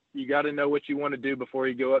count, you got to know what you want to do before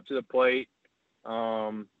you go up to the plate.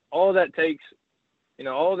 All of that takes,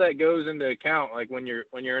 all of that goes into account. Like when you're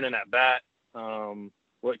in an at bat,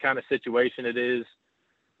 what kind of situation it is,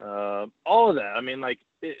 all of that. I mean, like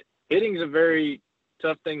hitting is a very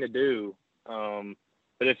tough thing to do.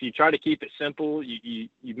 But if you try to keep it simple, you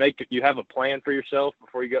have a plan for yourself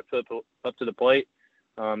before you get up to the plate.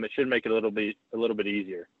 It should make it a little bit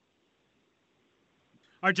easier.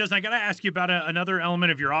 All right, Justin, I got to ask you about another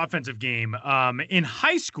element of your offensive game. In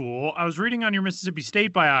high school, I was reading on your Mississippi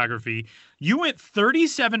State biography, you went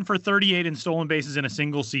 37 for 38 in stolen bases in a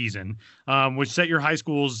single season, which set your high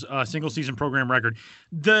school's single season program record.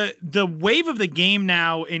 The wave of the game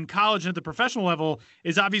now in college and at the professional level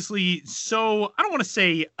is obviously so, I don't want to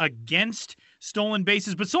say against stolen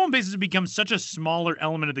bases, but stolen bases have become such a smaller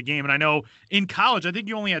element of the game. And I know in college, I think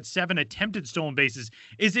you only had 7 attempted stolen bases.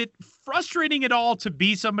 Is it frustrating at all to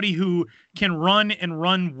be somebody who can run and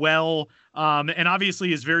run well, and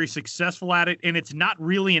obviously is very successful at it, and it's not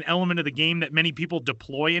really an element of the game that many people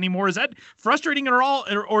deploy anymore? Is that frustrating at all,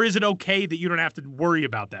 or is it okay that you don't have to worry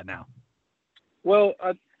about that now? Well,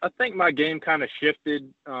 I think my game kind of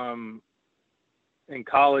shifted in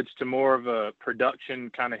college to more of a production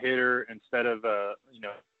kind of hitter instead of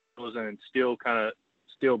and steel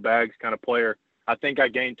bags kind of player. I think I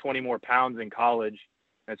gained 20 more pounds in college,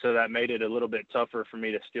 and so that made it a little bit tougher for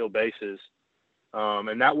me to steal bases.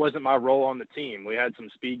 And that wasn't my role on the team. We had some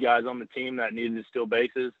speed guys on the team that needed to steal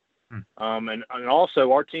bases. And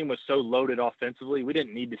also our team was so loaded offensively, we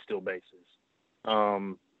didn't need to steal bases.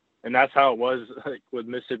 And that's how it was with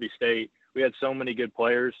Mississippi State. We had so many good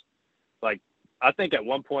players. Like, I think at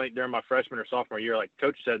one point during my freshman or sophomore year, like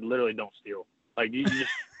coach said, literally don't steal. Like you just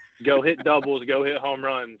go hit doubles, go hit home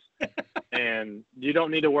runs, and you don't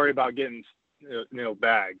need to worry about getting,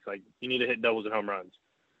 bags. Like you need to hit doubles and home runs.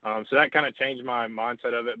 So that kind of changed my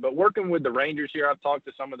mindset of it. But working with the Rangers here, I've talked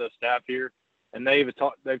to some of the staff here, and they've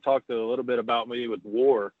talked a little bit about me with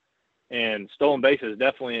WAR, and stolen bases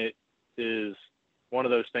definitely is one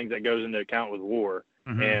of those things that goes into account with WAR.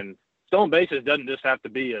 Mm-hmm. And stolen bases doesn't just have to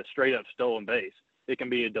be a straight up stolen base. It can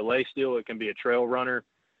be a delay steal. It can be a trail runner.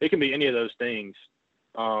 It can be any of those things.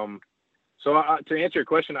 So to answer your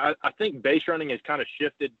question, I think base running has kind of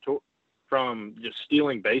shifted from just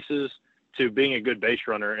stealing bases to being a good base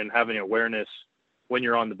runner and having awareness when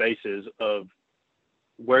you're on the bases of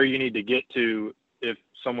where you need to get to if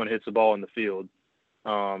someone hits the ball in the field.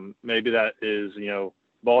 Maybe that is,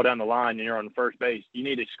 ball down the line and you're on first base. You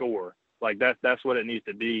need to score. Like that's what it needs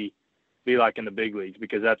to be like in the big leagues,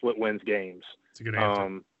 because that's what wins games. That's a good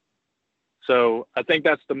answer. So I think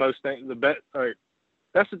that's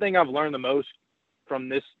that's the thing I've learned the most from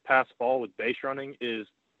this past fall with base running is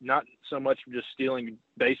not so much just stealing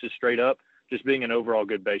bases straight up, just being an overall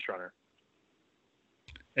good base runner.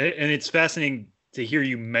 And it's fascinating to hear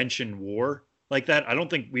you mention WAR like that. I don't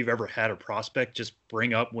think we've ever had a prospect just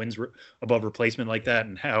bring up wins above replacement like that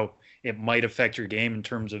and how it might affect your game in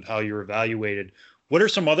terms of how you're evaluated. What are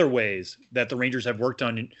some other ways that the Rangers have worked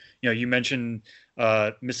on? You mentioned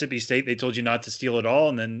Mississippi State. They told you not to steal at all,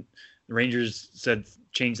 and then The Rangers said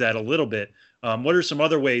change that a little bit. What are some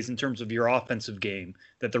other ways in terms of your offensive game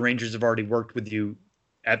that the Rangers have already worked with you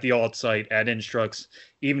at the alt site, at Instructs,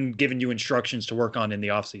 even given you instructions to work on in the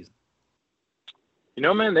offseason?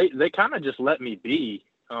 Man, they kind of just let me be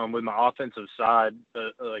with my offensive side.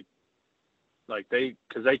 Like I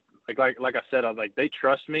said, they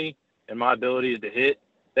trust me and my ability to hit.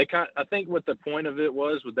 I think what the point of it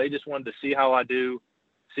was they just wanted to see how I do,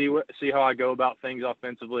 see how I go about things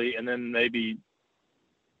offensively, and then maybe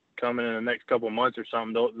coming in the next couple of months or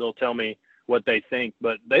something, they'll tell me what they think.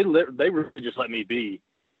 But they really just let me be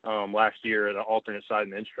last year at an alternate side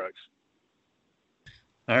in the Instructs.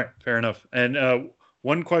 All right, fair enough. And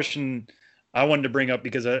one question I wanted to bring up,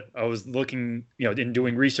 because I was looking, in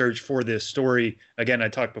doing research for this story. Again, I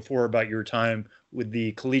talked before about your time with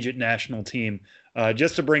the collegiate national team.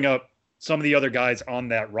 Just to bring up some of the other guys on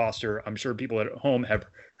that roster, I'm sure people at home have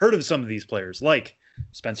heard of some of these players, like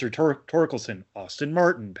Spencer Torkelson, Austin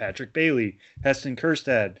Martin, Patrick Bailey, Heston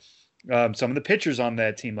Kjerstad. Some of the pitchers on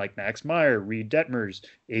that team, like Max Meyer, Reed Detmers,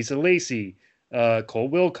 Asa Lacey, Cole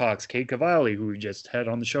Wilcox, Kate Cavalli, who we just had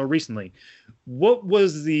on the show recently. What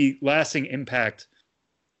was the lasting impact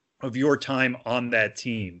of your time on that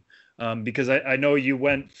team? Because I know you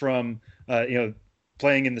went from,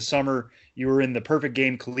 playing in the summer, you were in the Perfect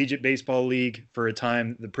Game Collegiate Baseball League for a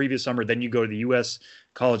time the previous summer. Then you go to the U.S.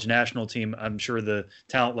 College National Team. I'm sure the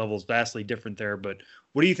talent level is vastly different there, but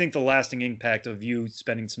what do you think the lasting impact of you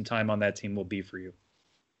spending some time on that team will be for you?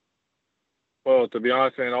 Well, to be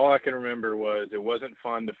honest, man, all I can remember was it wasn't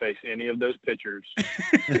fun to face any of those pitchers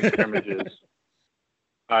in scrimmages.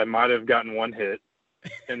 I might have gotten one hit.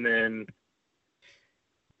 And then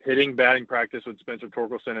hitting batting practice with Spencer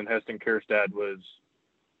Torkelson and Heston Kjerstad was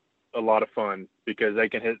a lot of fun because they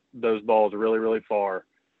can hit those balls really, really far.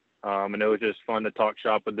 And it was just fun to talk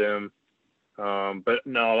shop with them. But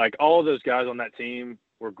no, like all of those guys on that team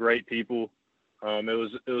were great people.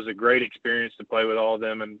 It was a great experience to play with all of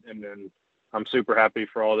them. And then I'm super happy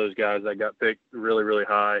for all those guys that got picked really, really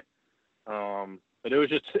high. But it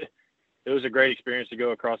was a great experience to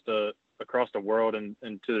go across the world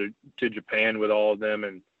and to Japan with all of them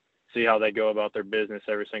and see how they go about their business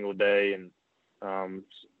every single day and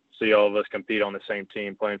see all of us compete on the same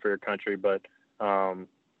team playing for your country. But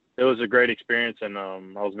it was a great experience, and I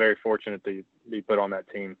was very fortunate to be put on that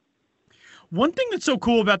team. One thing that's so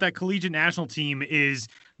cool about that collegiate national team is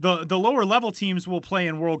the lower level teams will play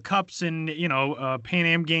in World Cups and, Pan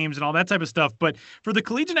Am games and all that type of stuff. But for the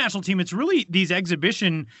collegiate national team, it's really these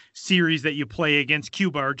exhibition series that you play against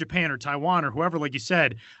Cuba or Japan or Taiwan or whoever, like you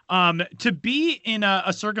said, to be in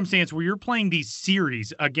a circumstance where you're playing these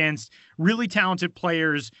series against really talented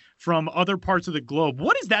players from other parts of the globe.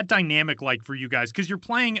 What is that dynamic like for you guys? Because you're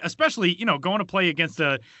playing, especially, going to play against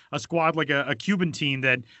a squad like a Cuban team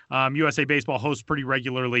that USA Baseball hosts pretty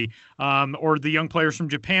regularly, or the young players from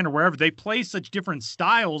Japan or wherever. They play such different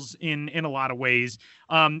styles in a lot of ways.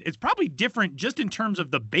 It's probably different just in terms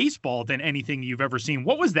of the baseball than anything you've ever seen.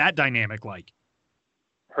 What was that dynamic like?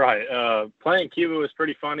 Right. Playing Cuba was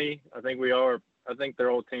pretty funny. I think their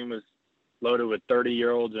whole team was loaded with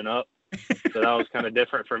 30-year-olds and up. So that was kind of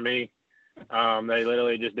different for me. They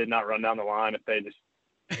literally just did not run down the line if they just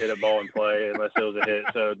hit a ball and play unless it was a hit.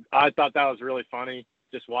 So I thought that was really funny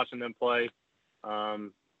just watching them play.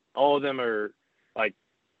 All of them are like,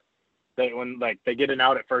 when they get an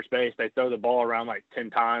out at first base, they throw the ball around like 10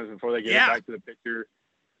 times before they get it back to the pitcher,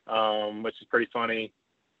 which is pretty funny.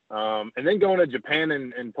 And then going to Japan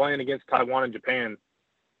and playing against Taiwan and Japan,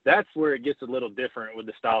 that's where it gets a little different with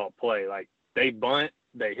the style of play. Like they bunt,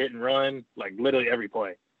 they hit and run, like literally every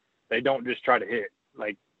play. They don't just try to hit.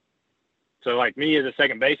 So me as a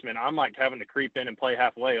second baseman, I'm like having to creep in and play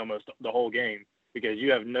halfway almost the whole game because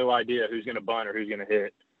you have no idea who's going to bunt or who's going to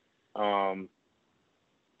hit. And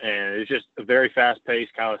it's just a very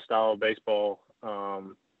fast-paced kind of style of baseball.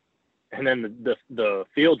 And then the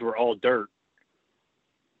fields were all dirt,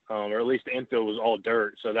 or at least the infield was all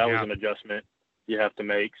dirt. So that was an adjustment you have to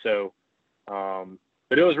make. So,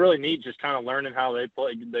 but it was really neat just kind of learning how they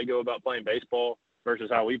go about playing baseball versus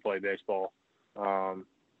how we play baseball.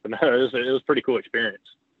 But no, it was a pretty cool experience.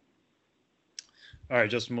 All right,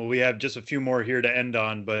 Justin, well, we have just a few more here to end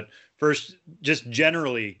on, but first, just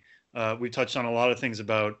generally, we touched on a lot of things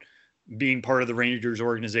about being part of the Rangers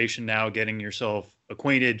organization now, getting yourself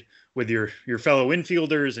acquainted with your fellow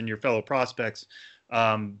infielders and your fellow prospects.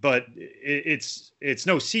 But it's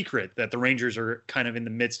no secret that the Rangers are kind of in the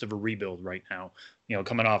midst of a rebuild right now.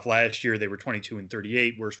 Coming off last year, they were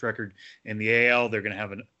 22-38, worst record in the AL. They're going to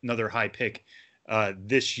have another high pick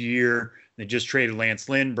this year. They just traded Lance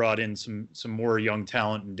Lynn, brought in some more young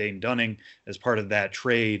talent and Dane Dunning as part of that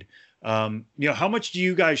trade. How much do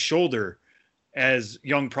you guys shoulder as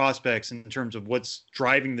young prospects in terms of what's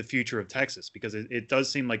driving the future of Texas? Because it does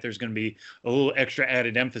seem like there's going to be a little extra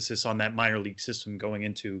added emphasis on that minor league system going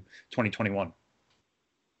into 2021.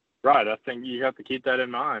 Right. I think you have to keep that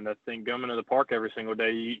in mind. I think coming to the park every single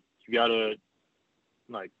day, you got to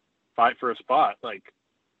fight for a spot. Like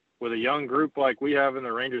with a young group like we have in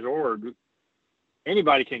the Rangers org,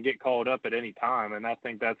 anybody can get called up at any time. And I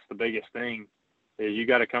think that's the biggest thing is you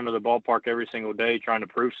got to come to the ballpark every single day trying to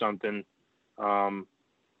prove something. And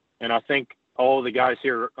I think all the guys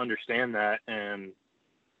here understand that. And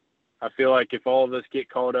I feel like if all of us get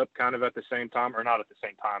called up kind of at the same time, or not at the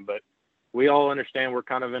same time, but we all understand we're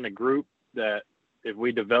kind of in a group that if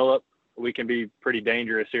we develop, we can be pretty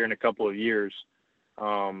dangerous here in a couple of years.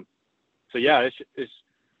 So yeah,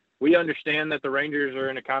 we understand that the Rangers are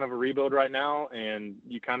in a kind of a rebuild right now, and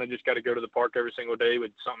you kind of just got to go to the park every single day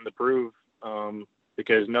with something to prove,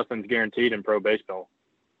 because nothing's guaranteed in pro baseball.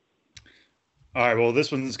 All right, well,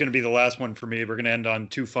 this one's going to be the last one for me. We're going to end on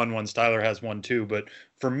two fun ones. Tyler has one too, but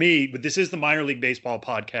for me, this is the minor league baseball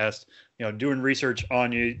podcast. Doing research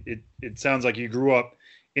on you, it sounds like you grew up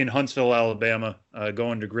in Huntsville, Alabama,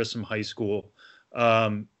 going to Grissom High School.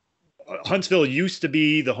 Huntsville used to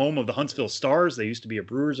be the home of the Huntsville Stars. They used to be a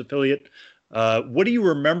Brewers affiliate. What do you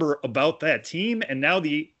remember about that team? And now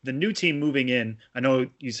the new team moving in, I know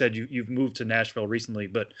you said you've moved to Nashville recently,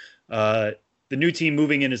 but the new team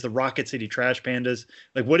moving in is the Rocket City Trash Pandas.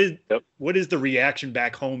 Like, what is the reaction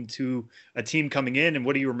back home to a team coming in, and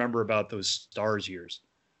what do you remember about those Stars years?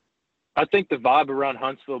 I think the vibe around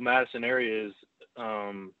Huntsville, Madison area is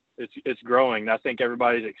it's growing. I think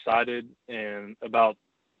everybody's excited and about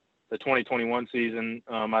the 2021 season.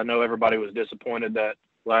 I know everybody was disappointed that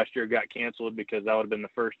last year got canceled because that would have been the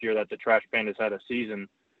first year that the Trash Pandas had a season.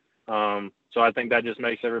 So I think that just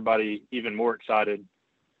makes everybody even more excited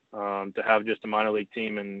to have just a minor league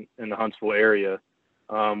team in the Huntsville area.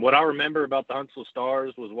 What I remember about the Huntsville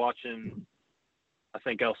Stars was watching, I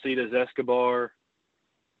think, Alcides Escobar,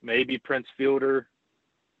 maybe Prince Fielder,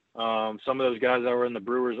 some of those guys that were in the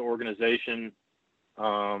Brewers organization.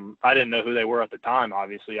 I didn't know who they were at the time,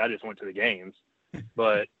 obviously. I just went to the games.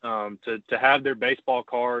 But to have their baseball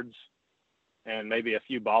cards and maybe a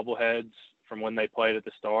few bobbleheads from when they played at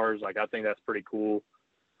the Stars, I think that's pretty cool.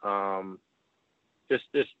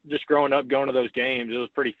 Just growing up, going to those games, it was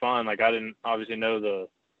pretty fun. I didn't obviously know the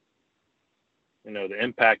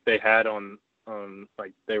impact they had on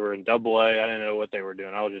they were in Double-A. I didn't know what they were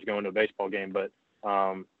doing. I was just going to a baseball game, but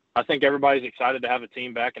I think everybody's excited to have a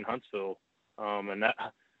team back in Huntsville. And that,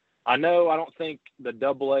 I don't think the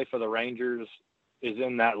Double-A for the Rangers is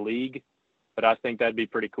in that league, but I think that'd be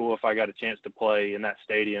pretty cool if I got a chance to play in that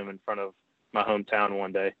stadium in front of my hometown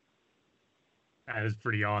one day. That is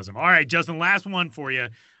pretty awesome. All right, Justin, last one for you.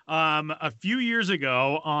 A few years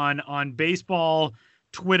ago on baseball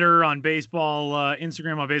Twitter, on baseball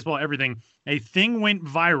Instagram, on baseball everything, a thing went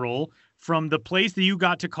viral from the place that you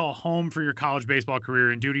got to call home for your college baseball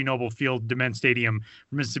career in Dudy Noble Field, DeMent Stadium,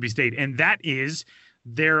 Mississippi State. And that is,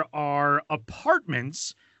 there are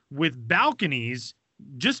apartments with balconies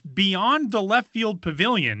just beyond the left field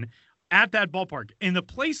pavilion at that ballpark. And the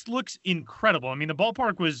place looks incredible. I mean, the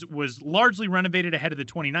ballpark was largely renovated ahead of the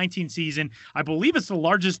 2019 season. I believe it's the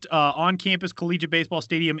largest on-campus collegiate baseball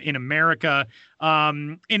stadium in America.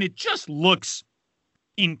 And it just looks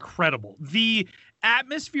incredible. The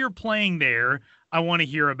atmosphere playing there, I want to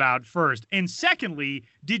hear about first. And secondly,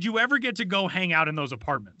 did you ever get to go hang out in those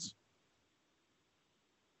apartments?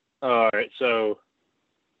 All right. So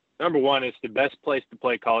number one, it's the best place to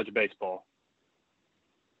play college baseball.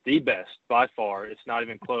 The best by far. It's not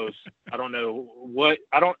even close. I don't know what,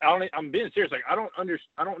 I'm being serious. I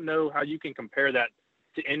don't know how you can compare that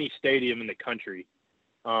to any stadium in the country.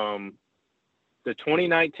 The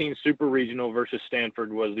 2019 Super Regional versus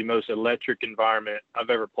Stanford was the most electric environment I've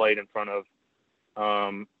ever played in front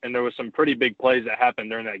of. And there was some pretty big plays that happened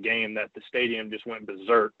during that game that the stadium just went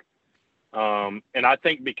berserk. And I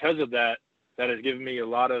think because of that, that has given me a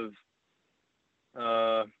lot of,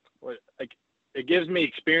 it gives me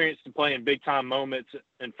experience to play in big time moments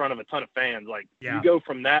in front of a ton of fans. You go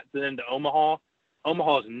from that to then to Omaha.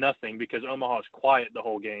 Omaha is nothing because Omaha is quiet the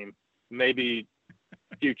whole game. Maybe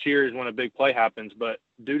a few cheers when a big play happens, but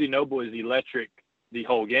Dudy Noble is electric the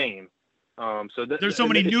whole game. So there's so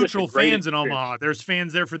many neutral fans in Omaha. There's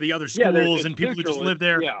fans there for the other schools and people who just live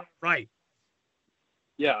there. Yeah. Right.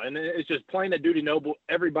 Yeah. And it's just playing at Dudy Noble.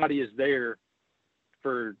 Everybody is there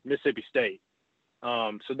for Mississippi State.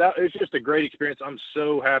 So that it's just a great experience. I'm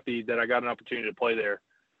so happy that I got an opportunity to play there.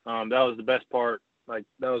 That was the best part. That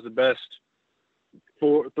was the best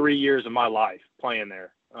 3 years of my life playing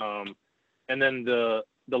there. And then the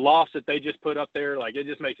lofts that they just put up there, like it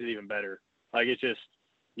just makes it even better. Like it's just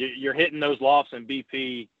you're hitting those lofts in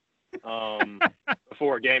BP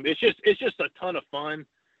before a game. It's just a ton of fun.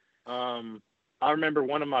 I remember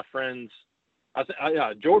one of my friends,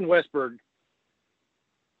 Jordan Westberg,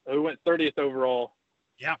 who went 30th overall.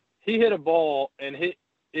 Yeah, he hit a ball and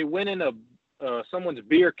it went in someone's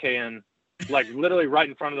beer can, like literally right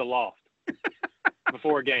in front of the loft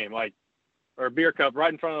before a game, like, or a beer cup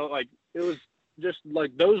right in front of, like, it was just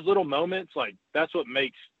like those little moments, like that's what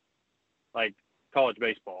makes like college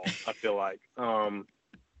baseball, I feel like.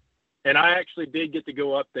 And I actually did get to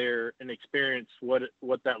go up there and experience what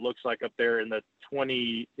that looks like up there in the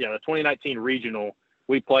 2019 regional.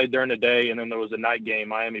 We played during the day, and then there was a night game.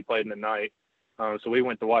 Miami played in the night. So we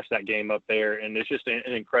went to watch that game up there, and it's just an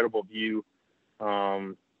incredible view.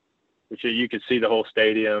 Which you could see the whole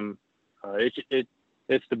stadium. It's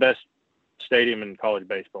the best stadium in college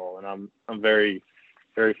baseball, and I'm very,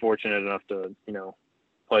 very fortunate enough to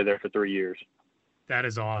play there for 3 years. That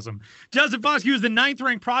is awesome. Justin Foscue is the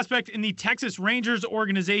 9th-ranked prospect in the Texas Rangers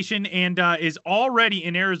organization and is already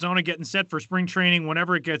in Arizona getting set for spring training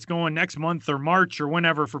whenever it gets going next month or March or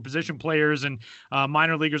whenever for position players and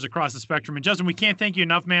minor leaguers across the spectrum. And Justin, we can't thank you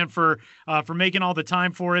enough, man, for making all the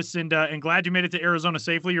time for us, and glad you made it to Arizona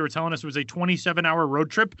safely. You were telling us it was a 27-hour road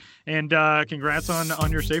trip, and congrats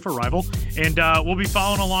on your safe arrival. And we'll be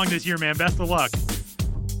following along this year, man. Best of luck.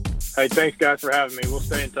 Hey, thanks, guys, for having me. We'll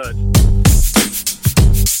stay in touch.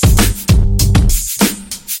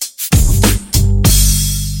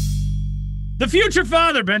 The future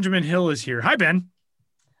father, Benjamin Hill, is here. Hi, Ben.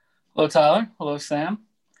 Hello, Tyler. Hello, Sam.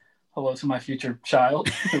 Hello to my future child,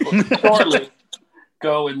 who will shortly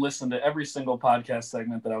go and listen to every single podcast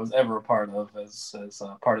segment that I was ever a part of as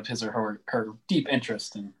part of his or her deep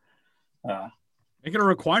interest in. Make it a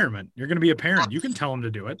requirement. You're going to be a parent. You can tell them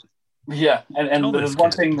to do it. Yeah, and there's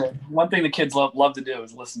one thing the kids love to do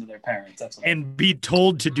is listen to their parents. That's what be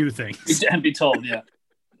told to do things. And be told, yeah.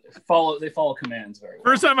 They follow commands very well.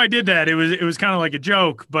 First time I did that, it was kind of like a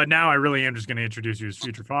joke, but now I really am just going to introduce you as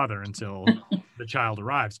future father until the child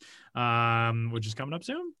arrives, which is coming up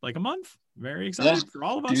soon, like a month. Very excited for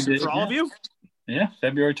all of us, all of you. Yeah,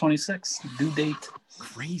 February 26th, due date.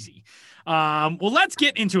 Crazy. Well, let's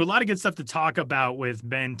get into a lot of good stuff to talk about with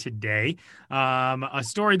Ben today. A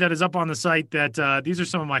story that is up on the site that these are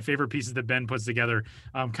some of my favorite pieces that Ben puts together,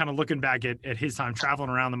 kind of looking back at his time traveling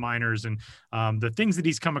around the minors and the things that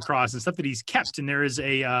he's come across and stuff that he's kept. And there is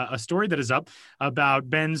a story that is up about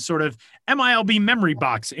Ben's sort of MILB memory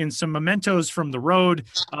box and some mementos from the road.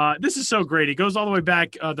 This is so great. It goes all the way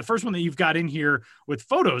back. The first one that you've got in here with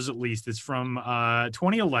photos, at least, is from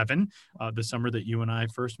 2011, the summer that you and I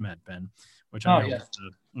first met, Ben, which I know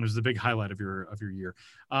was the big highlight of your year.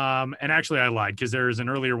 And actually I lied, because there is an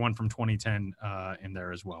earlier one from 2010 in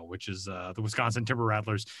there as well, which is the Wisconsin Timber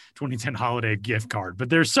Rattlers 2010 holiday gift card. But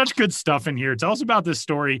there's such good stuff in here. Tell us about this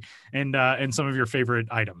story and some of your favorite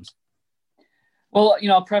items. Well,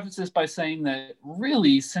 I'll preface this by saying that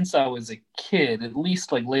really since I was a kid, at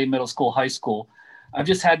least like late middle school, high school, I've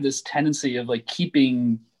just had this tendency of like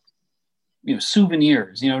keeping,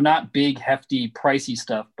 souvenirs, not big, hefty, pricey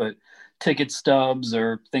stuff, but ticket stubs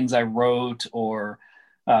or things I wrote or,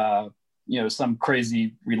 some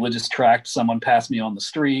crazy religious tract someone passed me on the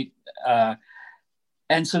street.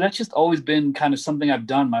 And so that's just always been kind of something I've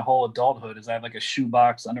done my whole adulthood is I have like a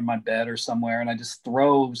shoebox under my bed or somewhere. And I just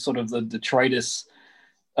throw sort of the detritus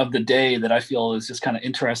of the day that I feel is just kind of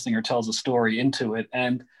interesting or tells a story into it.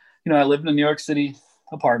 And, I live in a New York City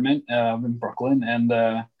apartment in Brooklyn.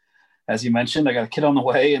 And as you mentioned, I got a kid on the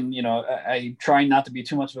way and, I try not to be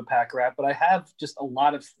too much of a pack rat, but I have just a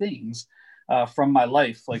lot of things from my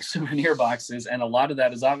life, like souvenir boxes. And a lot of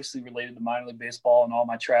that is obviously related to minor league baseball and all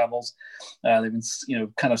my travels. They've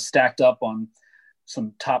been, kind of stacked up on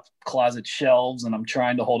some top closet shelves, and I'm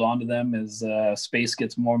trying to hold on to them as space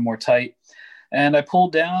gets more and more tight. And I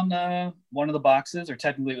pulled down one of the boxes, or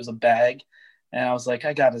technically it was a bag. And I was like,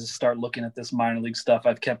 I got to start looking at this minor league stuff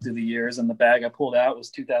I've kept through the years. And the bag I pulled out was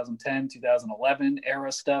 2010, 2011 era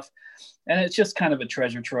stuff. And it's just kind of a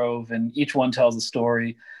treasure trove. And each one tells a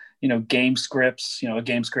story, game scripts, a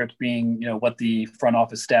game script being, what the front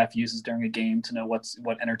office staff uses during a game to know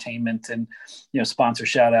what entertainment and, sponsor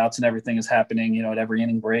shout outs and everything is happening, at every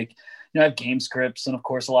inning break. I have game scripts and, of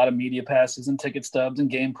course, a lot of media passes and ticket stubs and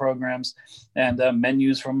game programs and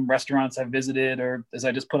menus from restaurants I visited, or as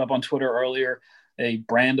I just put up on Twitter earlier, a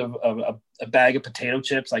brand of a bag of potato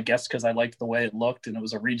chips, I guess, because I liked the way it looked and it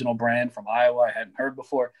was a regional brand from Iowa I hadn't heard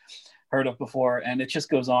before. heard of before. And it just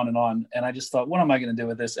goes on. And I just thought, what am I going to do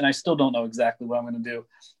with this? And I still don't know exactly what I'm going to do.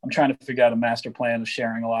 I'm trying to figure out a master plan of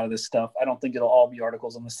sharing a lot of this stuff. I don't think it'll all be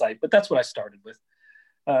articles on the site, but that's what I started with.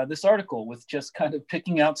 This article with just kind of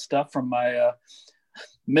picking out stuff from my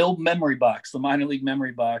milled memory box, the minor league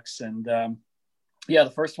memory box. And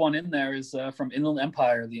the first one in there is from Inland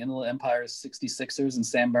Empire, the Inland Empire 66ers in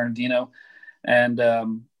San Bernardino. And,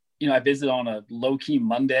 I visited on a low-key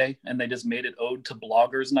Monday, and they just made it ode to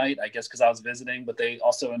bloggers night, I guess because I was visiting, but they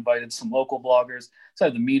also invited some local bloggers. So I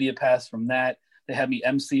had the media pass from that. They had me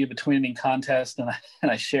MC a between inning contest, and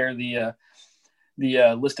I share the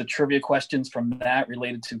list of trivia questions from that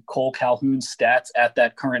related to Cole Calhoun's stats at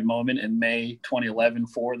that current moment in May 2011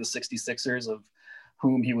 for the 66ers, of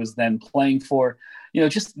whom he was then playing for.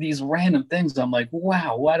 Just these random things. I'm like,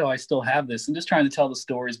 wow, why do I still have this? And just trying to tell the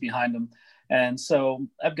stories behind them. And so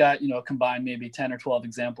I've got, combined maybe 10 or 12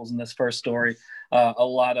 examples in this first story, a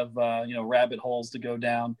lot of, rabbit holes to go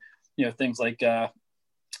down, things like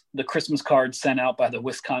the Christmas card sent out by the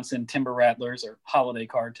Wisconsin Timber Rattlers, or holiday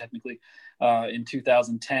card technically, in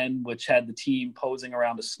 2010, which had the team posing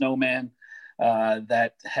around a snowman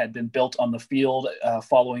that had been built on the field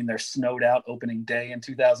following their snowed out opening day in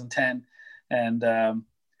 2010. And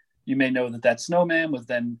you may know that snowman was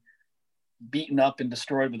then beaten up and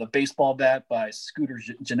destroyed with a baseball bat by Scooter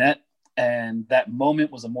Gennett, and that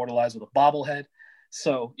moment was immortalized with a bobblehead.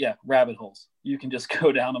 So rabbit holes, you can just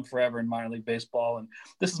go down them forever in minor league baseball, and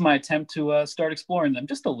this is my attempt to start exploring them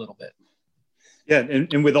just a little bit.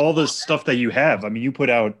 And with all the stuff that you have, I mean, you put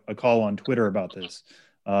out a call on Twitter about this.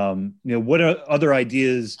 What other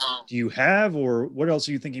ideas do you have, or what else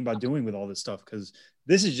are you thinking about doing with all this stuff? Because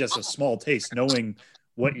this is just a small taste, knowing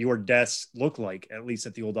what your desks look like, at least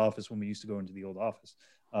at the old office when we used to go into the old office,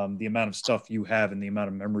 the amount of stuff you have and the amount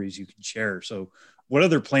of memories you can share. So what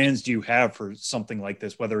other plans do you have for something like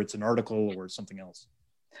this, whether it's an article or something else?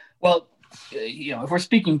 Well, if we're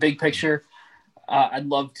speaking big picture, I'd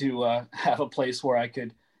love to have a place where I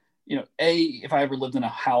could, if I ever lived in a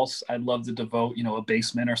house, I'd love to devote, a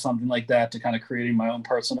basement or something like that to kind of creating my own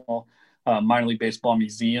personal minor league baseball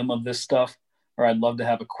museum of this stuff. Or I'd love to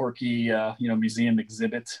have a quirky, museum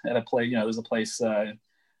exhibit at a place. There's a place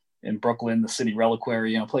in Brooklyn, the City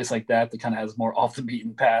Reliquary, a place like that kind of has more off the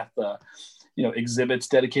beaten path, exhibits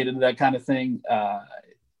dedicated to that kind of thing.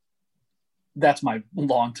 That's my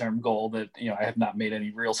long-term goal that, I have not made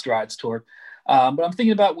any real strides toward. But I'm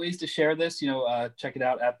thinking about ways to share this. Check it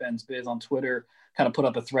out at Ben's Biz on Twitter. Kind of put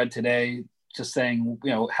up a thread today, just saying,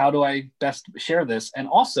 how do I best share this? And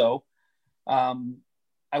also,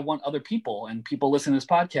 I want other people and people listening to this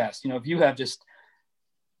podcast. If you have just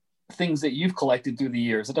things that you've collected through the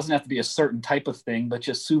years, it doesn't have to be a certain type of thing, but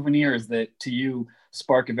just souvenirs that to you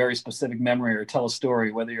spark a very specific memory or tell a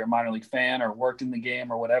story, whether you're a minor league fan or worked in the game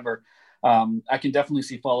or whatever. I can definitely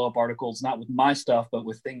see follow-up articles, not with my stuff, but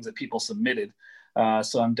with things that people submitted.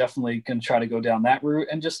 So I'm definitely going to try to go down that route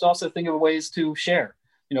and just also think of ways to share,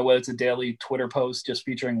 whether it's a daily Twitter post just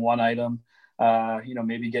featuring one item,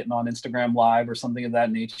 maybe getting on Instagram Live or something of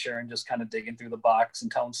that nature and just kind of digging through the box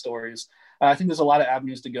and telling stories. I think there's a lot of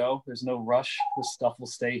avenues to go. There's no rush. This stuff will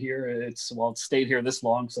stay here. It's stayed here this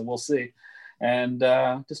long, so we'll see. And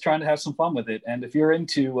just trying to have some fun with it. And if you're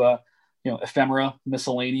into, ephemera,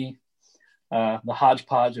 miscellany, the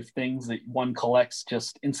hodgepodge of things that one collects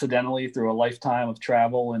just incidentally through a lifetime of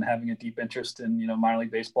travel and having a deep interest in, minor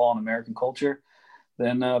league baseball and American culture,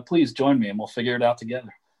 then please join me and we'll figure it out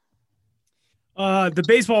together. The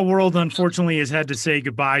baseball world, unfortunately, has had to say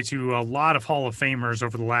goodbye to a lot of Hall of Famers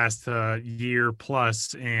over the last year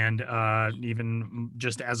plus, and even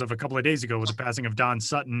just as of a couple of days ago with the passing of Don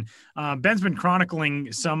Sutton. Ben's been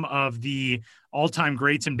chronicling some of the all-time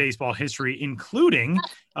greats in baseball history, including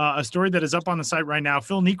a story that is up on the site right now.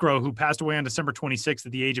 Phil Niekro, who passed away on December 26th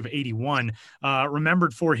at the age of 81,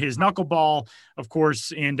 remembered for his knuckleball, of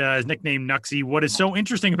course, and his nickname Nuxie. What is so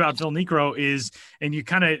interesting about Phil Niekro is, and you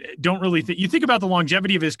kind of don't really think, you think about the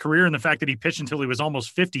longevity of his career and the fact that he pitched until he was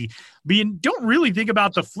almost 50, but you don't really think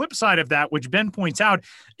about the flip side of that, which Ben points out.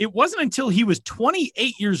 It wasn't until he was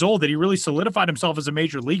 28 years old that he really solidified himself as a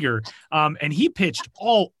major leaguer, and he pitched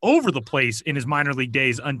all over the place in his minor league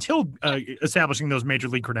days until establishing those major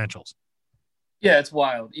league credentials. Yeah, it's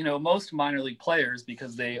wild. Most minor league players,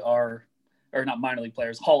 because they are, or not minor league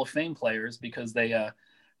players, Hall of Fame players, because they,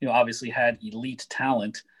 obviously had elite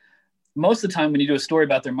talent. Most of the time when you do a story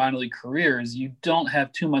about their minor league careers, you don't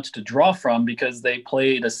have too much to draw from because they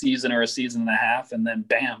played a season or a season and a half, and then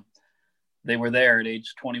bam, they were there at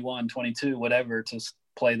age 21, 22, whatever, to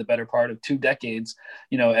play the better part of 2 decades,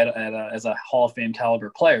 as a Hall of Fame caliber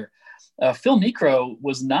player. Phil Niekro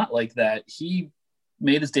was not like that. He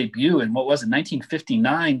made his debut in,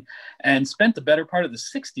 1959, and spent the better part of the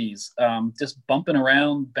 60s just bouncing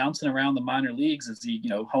around the minor leagues as he,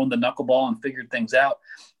 honed the knuckleball and figured things out.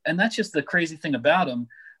 And that's just the crazy thing about him.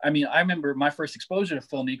 I mean, I remember my first exposure to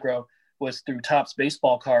Phil Niekro was through Topps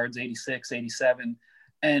baseball cards, 86, 87.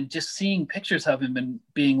 And just seeing pictures of him and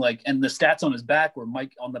being like, and the stats on his back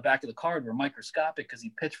on the back of the card were microscopic because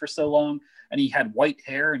he pitched for so long and he had white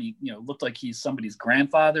hair and he, looked like he's somebody's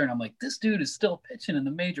grandfather. And I'm like, this dude is still pitching in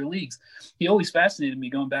the major leagues. He always fascinated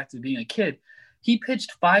me going back to being a kid. He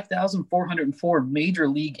pitched 5,404 major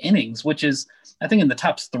league innings, which is, I think, in the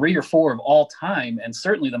top 3 or 4 of all time, and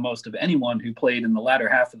certainly the most of anyone who played in the latter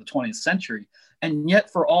half of the 20th century. And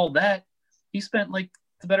yet for all that, he spent like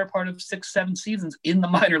the better part of 6-7 seasons in the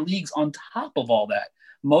minor leagues on top of all that,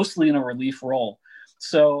 mostly in a relief role.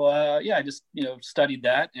 So I just studied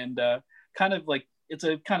that, and kind of like it's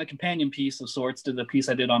a kind of companion piece of sorts to the piece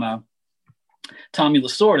I did on Tommy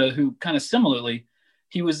Lasorda, who kind of similarly,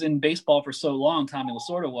 he was in baseball for so long. Tommy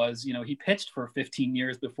Lasorda was, he pitched for 15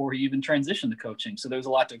 years before he even transitioned to coaching. So there's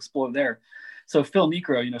a lot to explore there. So Phil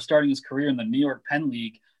Niekro, starting his career in the New York Penn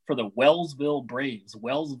League for the Wellsville Braves,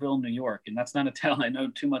 Wellsville, New York. And that's not a town I know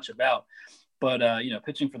too much about, but,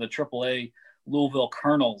 pitching for the AAA Louisville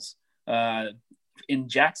Colonels in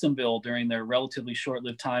Jacksonville during their relatively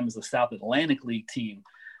short-lived time as the South Atlantic League team.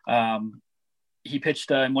 He pitched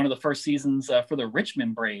in one of the first seasons for the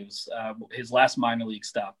Richmond Braves, his last minor league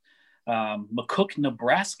stop, McCook,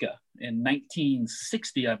 Nebraska in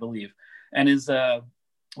 1960, I believe. And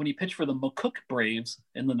when he pitched for the McCook Braves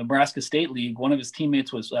in the Nebraska State League, one of his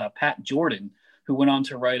teammates was Pat Jordan, who went on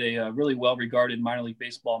to write a really well-regarded minor league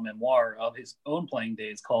baseball memoir of his own playing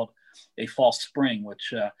days called A False Spring,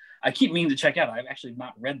 which I keep meaning to check out. I've actually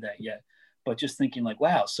not read that yet, but just thinking like,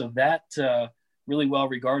 wow, so that really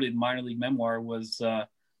well-regarded minor league memoir was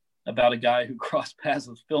about a guy who crossed paths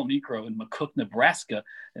with Phil Niekro in McCook, Nebraska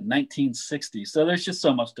in 1960. So there's just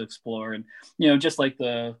so much to explore. And,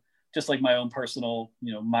 just like my own personal,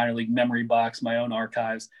 minor league memory box, my own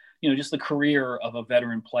archives, just the career of a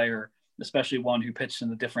veteran player, especially one who pitched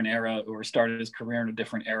in a different era or started his career in a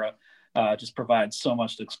different era, just provides so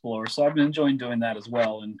much to explore. So I've been enjoying doing that as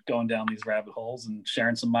well and going down these rabbit holes and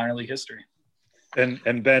sharing some minor league history.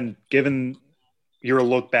 And Ben, given your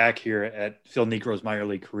look back here at Phil Niekro's minor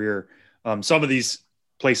league career, some of these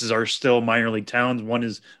places are still minor league towns. One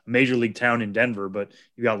is a major league town in Denver, but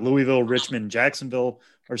you got Louisville, Richmond, Jacksonville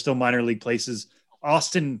are still minor league places.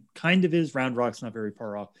 Austin kind of is. Round Rock's not very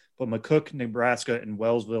far off, but McCook, Nebraska, and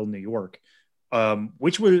Wellsville, New York.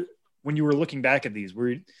 Which would, when you were looking back at these,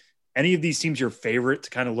 were any of these teams your favorite to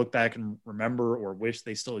kind of look back and remember, or wish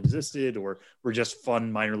they still existed, or were just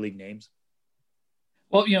fun minor league names?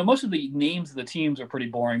 Well, most of the names of the teams are pretty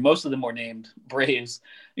boring. Most of them were named Braves.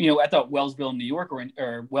 I thought Wellsville, New York,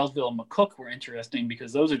 or Wellsville and McCook were interesting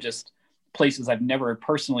because those are just places I've never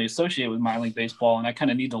personally associated with minor league baseball, and I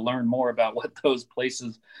kind of need to learn more about what those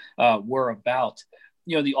places were about.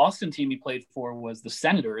 The Austin team he played for was the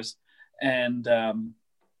Senators, and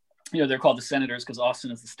they're called the Senators because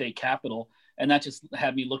Austin is the state capital, and that just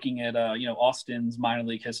had me looking at Austin's minor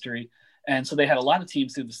league history. And so they had a lot of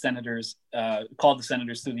teams through the Senators, called the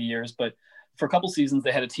Senators through the years. But for a couple seasons,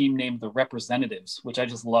 they had a team named the Representatives, which I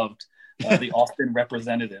just loved, the Austin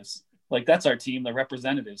Representatives. Like, that's our team, the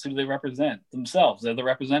Representatives. Who do they represent? Themselves. They're the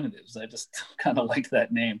Representatives. I just kind of liked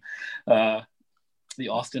that name, the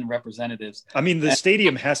Austin Representatives. I mean, the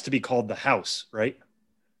stadium has to be called the House, right?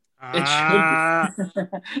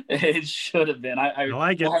 It should have been. I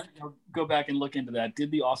like it. We'll have to go back and look into that.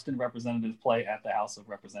 Did the Austin Representatives play at the House of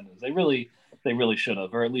Representatives? They really should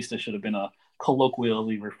have, or at least it should have been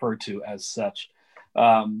colloquially referred to as such.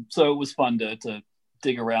 So it was fun to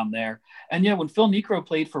dig around there. And when Phil Niekro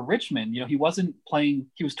played for Richmond, he wasn't playing.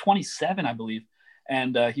 He was 27, I believe,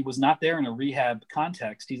 and he was not there in a rehab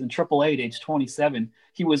context. He's in AAA at age 27.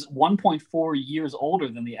 He was 1.4 years older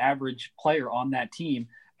than the average player on that team.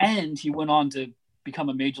 And he went on to become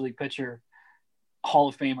a major league pitcher, Hall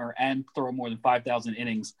of Famer, and throw more than 5,000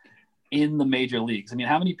 innings in the major leagues. I mean,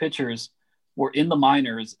 how many pitchers were in the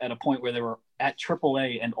minors at a point where they were at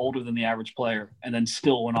AAA and older than the average player and then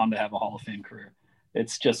still went on to have a Hall of Fame career?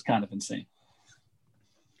 It's just kind of insane.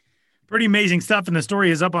 Pretty amazing stuff. And the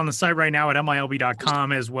story is up on the site right now at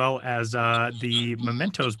MILB.com, as well as the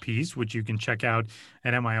Mementos piece, which you can check out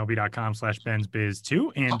at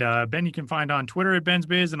MILB.com/BensBiz2. And Ben, you can find on Twitter at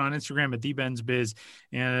BensBiz and on Instagram at TheBensBiz.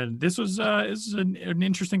 And this was an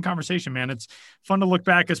interesting conversation, man. It's fun to look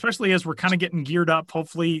back, especially as we're kind of getting geared up.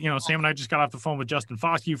 Hopefully, Sam and I just got off the phone with Justin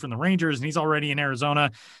Foscue from the Rangers, and he's already in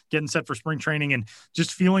Arizona getting set for spring training, and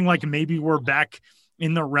just feeling like maybe we're back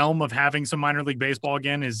in the realm of having some minor league baseball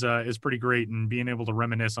again is pretty great, and being able to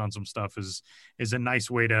reminisce on some stuff is a nice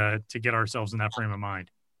way to get ourselves in that frame of mind.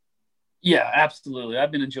 Yeah, absolutely.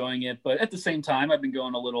 I've been enjoying it, but at the same time, I've been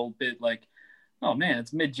going a little bit like, oh man,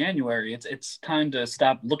 it's mid-January. It's time to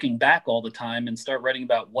stop looking back all the time and start writing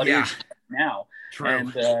about what is now. True.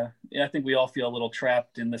 And I think we all feel a little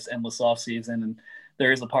trapped in this endless off season. And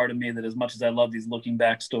there is a part of me that, as much as I love these looking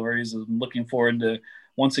back stories, I'm looking forward to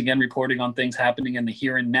once again reporting on things happening in the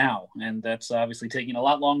here and now. And that's obviously taking a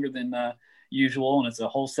lot longer than usual, and it's a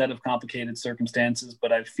whole set of complicated circumstances.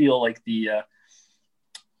 But I feel like the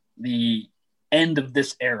end of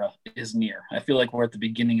this era is near. I feel like we're at the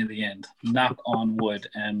beginning of the end. Knock on wood,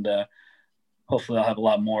 and hopefully I'll have a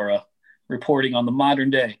lot more reporting on the modern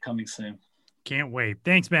day coming soon. Can't wait.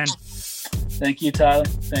 Thanks, Ben. Thank you, Tyler.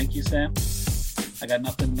 Thank you, Sam. I got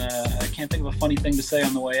nothing. I can't think of a funny thing to say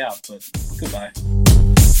on the way out, but goodbye.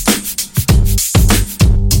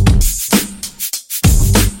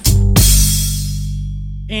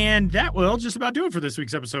 And that will just about do it for this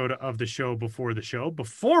week's episode of the show before the show.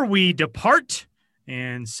 Before we depart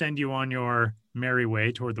and send you on your merry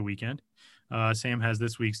way toward the weekend, Sam has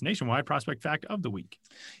this week's nationwide prospect fact of the week.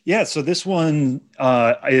 Yeah, so this one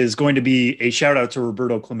is going to be a shout out to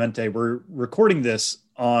Roberto Clemente. We're recording this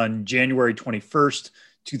on January 21st,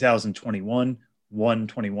 2021,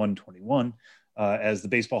 1/21/21, as the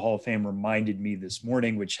Baseball Hall of Fame reminded me this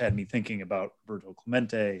morning, which had me thinking about Roberto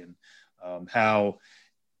Clemente and how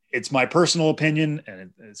it's my personal opinion,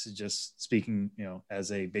 and this is just speaking,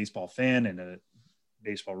 as a baseball fan and a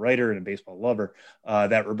baseball writer and a baseball lover,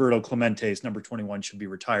 that Roberto Clemente's number 21 should be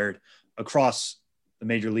retired across the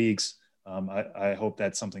major leagues. I hope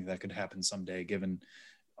that's something that could happen someday, given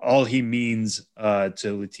all he means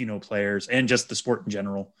to Latino players and just the sport in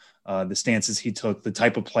general, the stances he took, the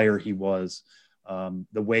type of player he was,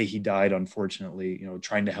 the way he died, unfortunately,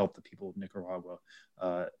 trying to help the people of Nicaragua.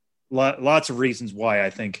 Lots of reasons why I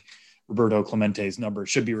think Roberto Clemente's number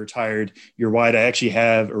should be retired. You're right. I actually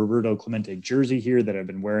have a Roberto Clemente jersey here that I've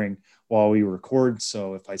been wearing while we record.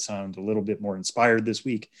 So if I sound a little bit more inspired this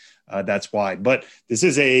week, that's why. But this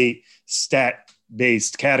is a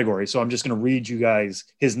stat-based category. So I'm just going to read you guys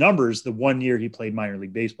his numbers the 1 year he played minor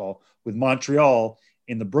league baseball with Montreal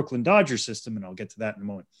in the Brooklyn Dodgers system, and I'll get to that in a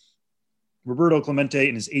moment. Roberto Clemente,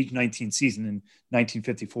 in his age 19 season in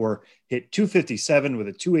 1954, hit .257 with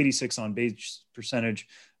a .286 on base percentage,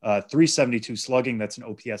 .372 slugging. That's an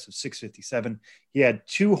OPS of .657. He had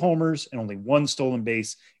 2 homers and only 1 stolen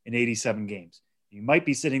base in 87 games. You might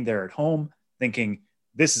be sitting there at home thinking,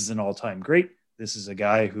 this is an all-time great. This is a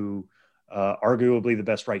guy who arguably the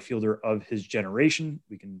best right fielder of his generation.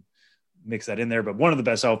 We can mix that in there, but one of the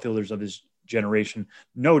best outfielders of his generation,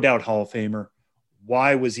 no doubt Hall of Famer.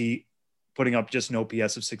 Why was he putting up just an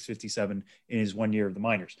OPS of .657 in his 1 year of the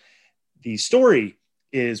minors? The story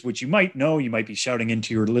is, which you might know, you might be shouting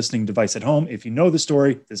into your listening device at home. If you know the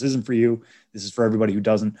story, this isn't for you. This is for everybody who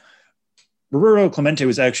doesn't. Roberto Clemente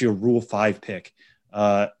was actually a Rule 5 pick.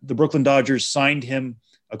 The Brooklyn Dodgers signed him,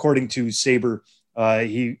 according to Saber.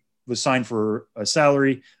 He was signed for a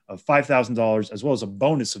salary of $5,000 as well as a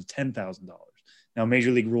bonus of $10,000. Now,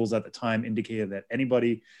 Major League rules at the time indicated that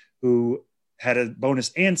anybody who had a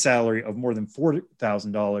bonus and salary of more than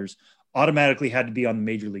 $4,000 automatically had to be on the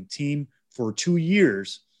Major League team for 2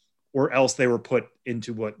 years, or else they were put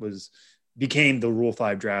into what became the Rule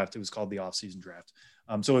 5 draft. It was called the offseason draft.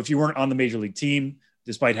 So if you weren't on the Major League team,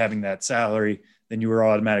 despite having that salary, then you were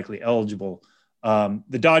automatically eligible.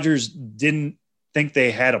 The Dodgers didn't think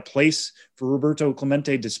they had a place for Roberto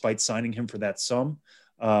Clemente, despite signing him for that sum.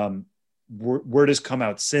 Word has come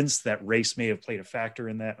out since that race may have played a factor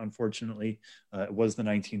in that. Unfortunately, it was the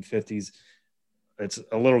 1950s. It's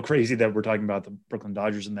a little crazy that we're talking about the Brooklyn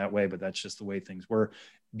Dodgers in that way, but that's just the way things were.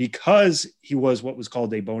 Because he was what was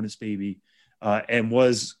called a bonus baby and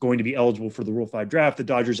was going to be eligible for the Rule 5 draft, the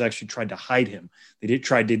Dodgers actually tried to hide him. They did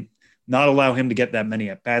try to not allow him to get that many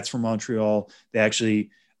at-bats from Montreal. They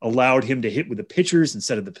actually allowed him to hit with the pitchers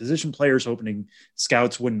instead of the position players, hoping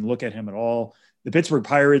scouts wouldn't look at him at all. The Pittsburgh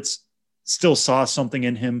Pirates still saw something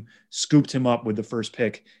in him, scooped him up with the first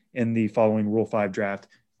pick in the following Rule 5 draft.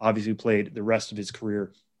 Obviously played the rest of his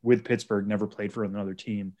career with Pittsburgh, never played for another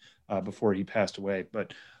team before he passed away.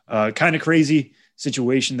 But kind of crazy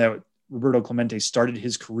situation that Roberto Clemente started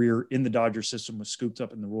his career in the Dodger system, was scooped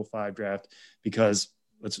up in the Rule 5 draft because,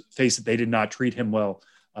 let's face it, they did not treat him well.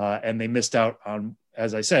 And they missed out on,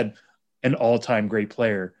 as I said, an all-time great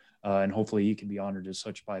player. And hopefully he can be honored as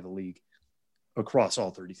such by the league across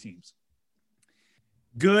all 30 teams.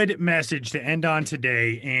 Good message to end on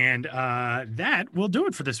today. And that will do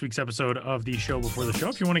it for this week's episode of the Show Before the Show.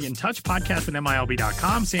 If you want to get in touch, podcast at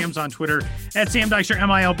MILB.com. Sam's on Twitter at Sam Dykstra,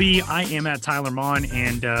 MILB. I am at Tyler Maughan,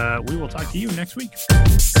 and we will talk to you next week.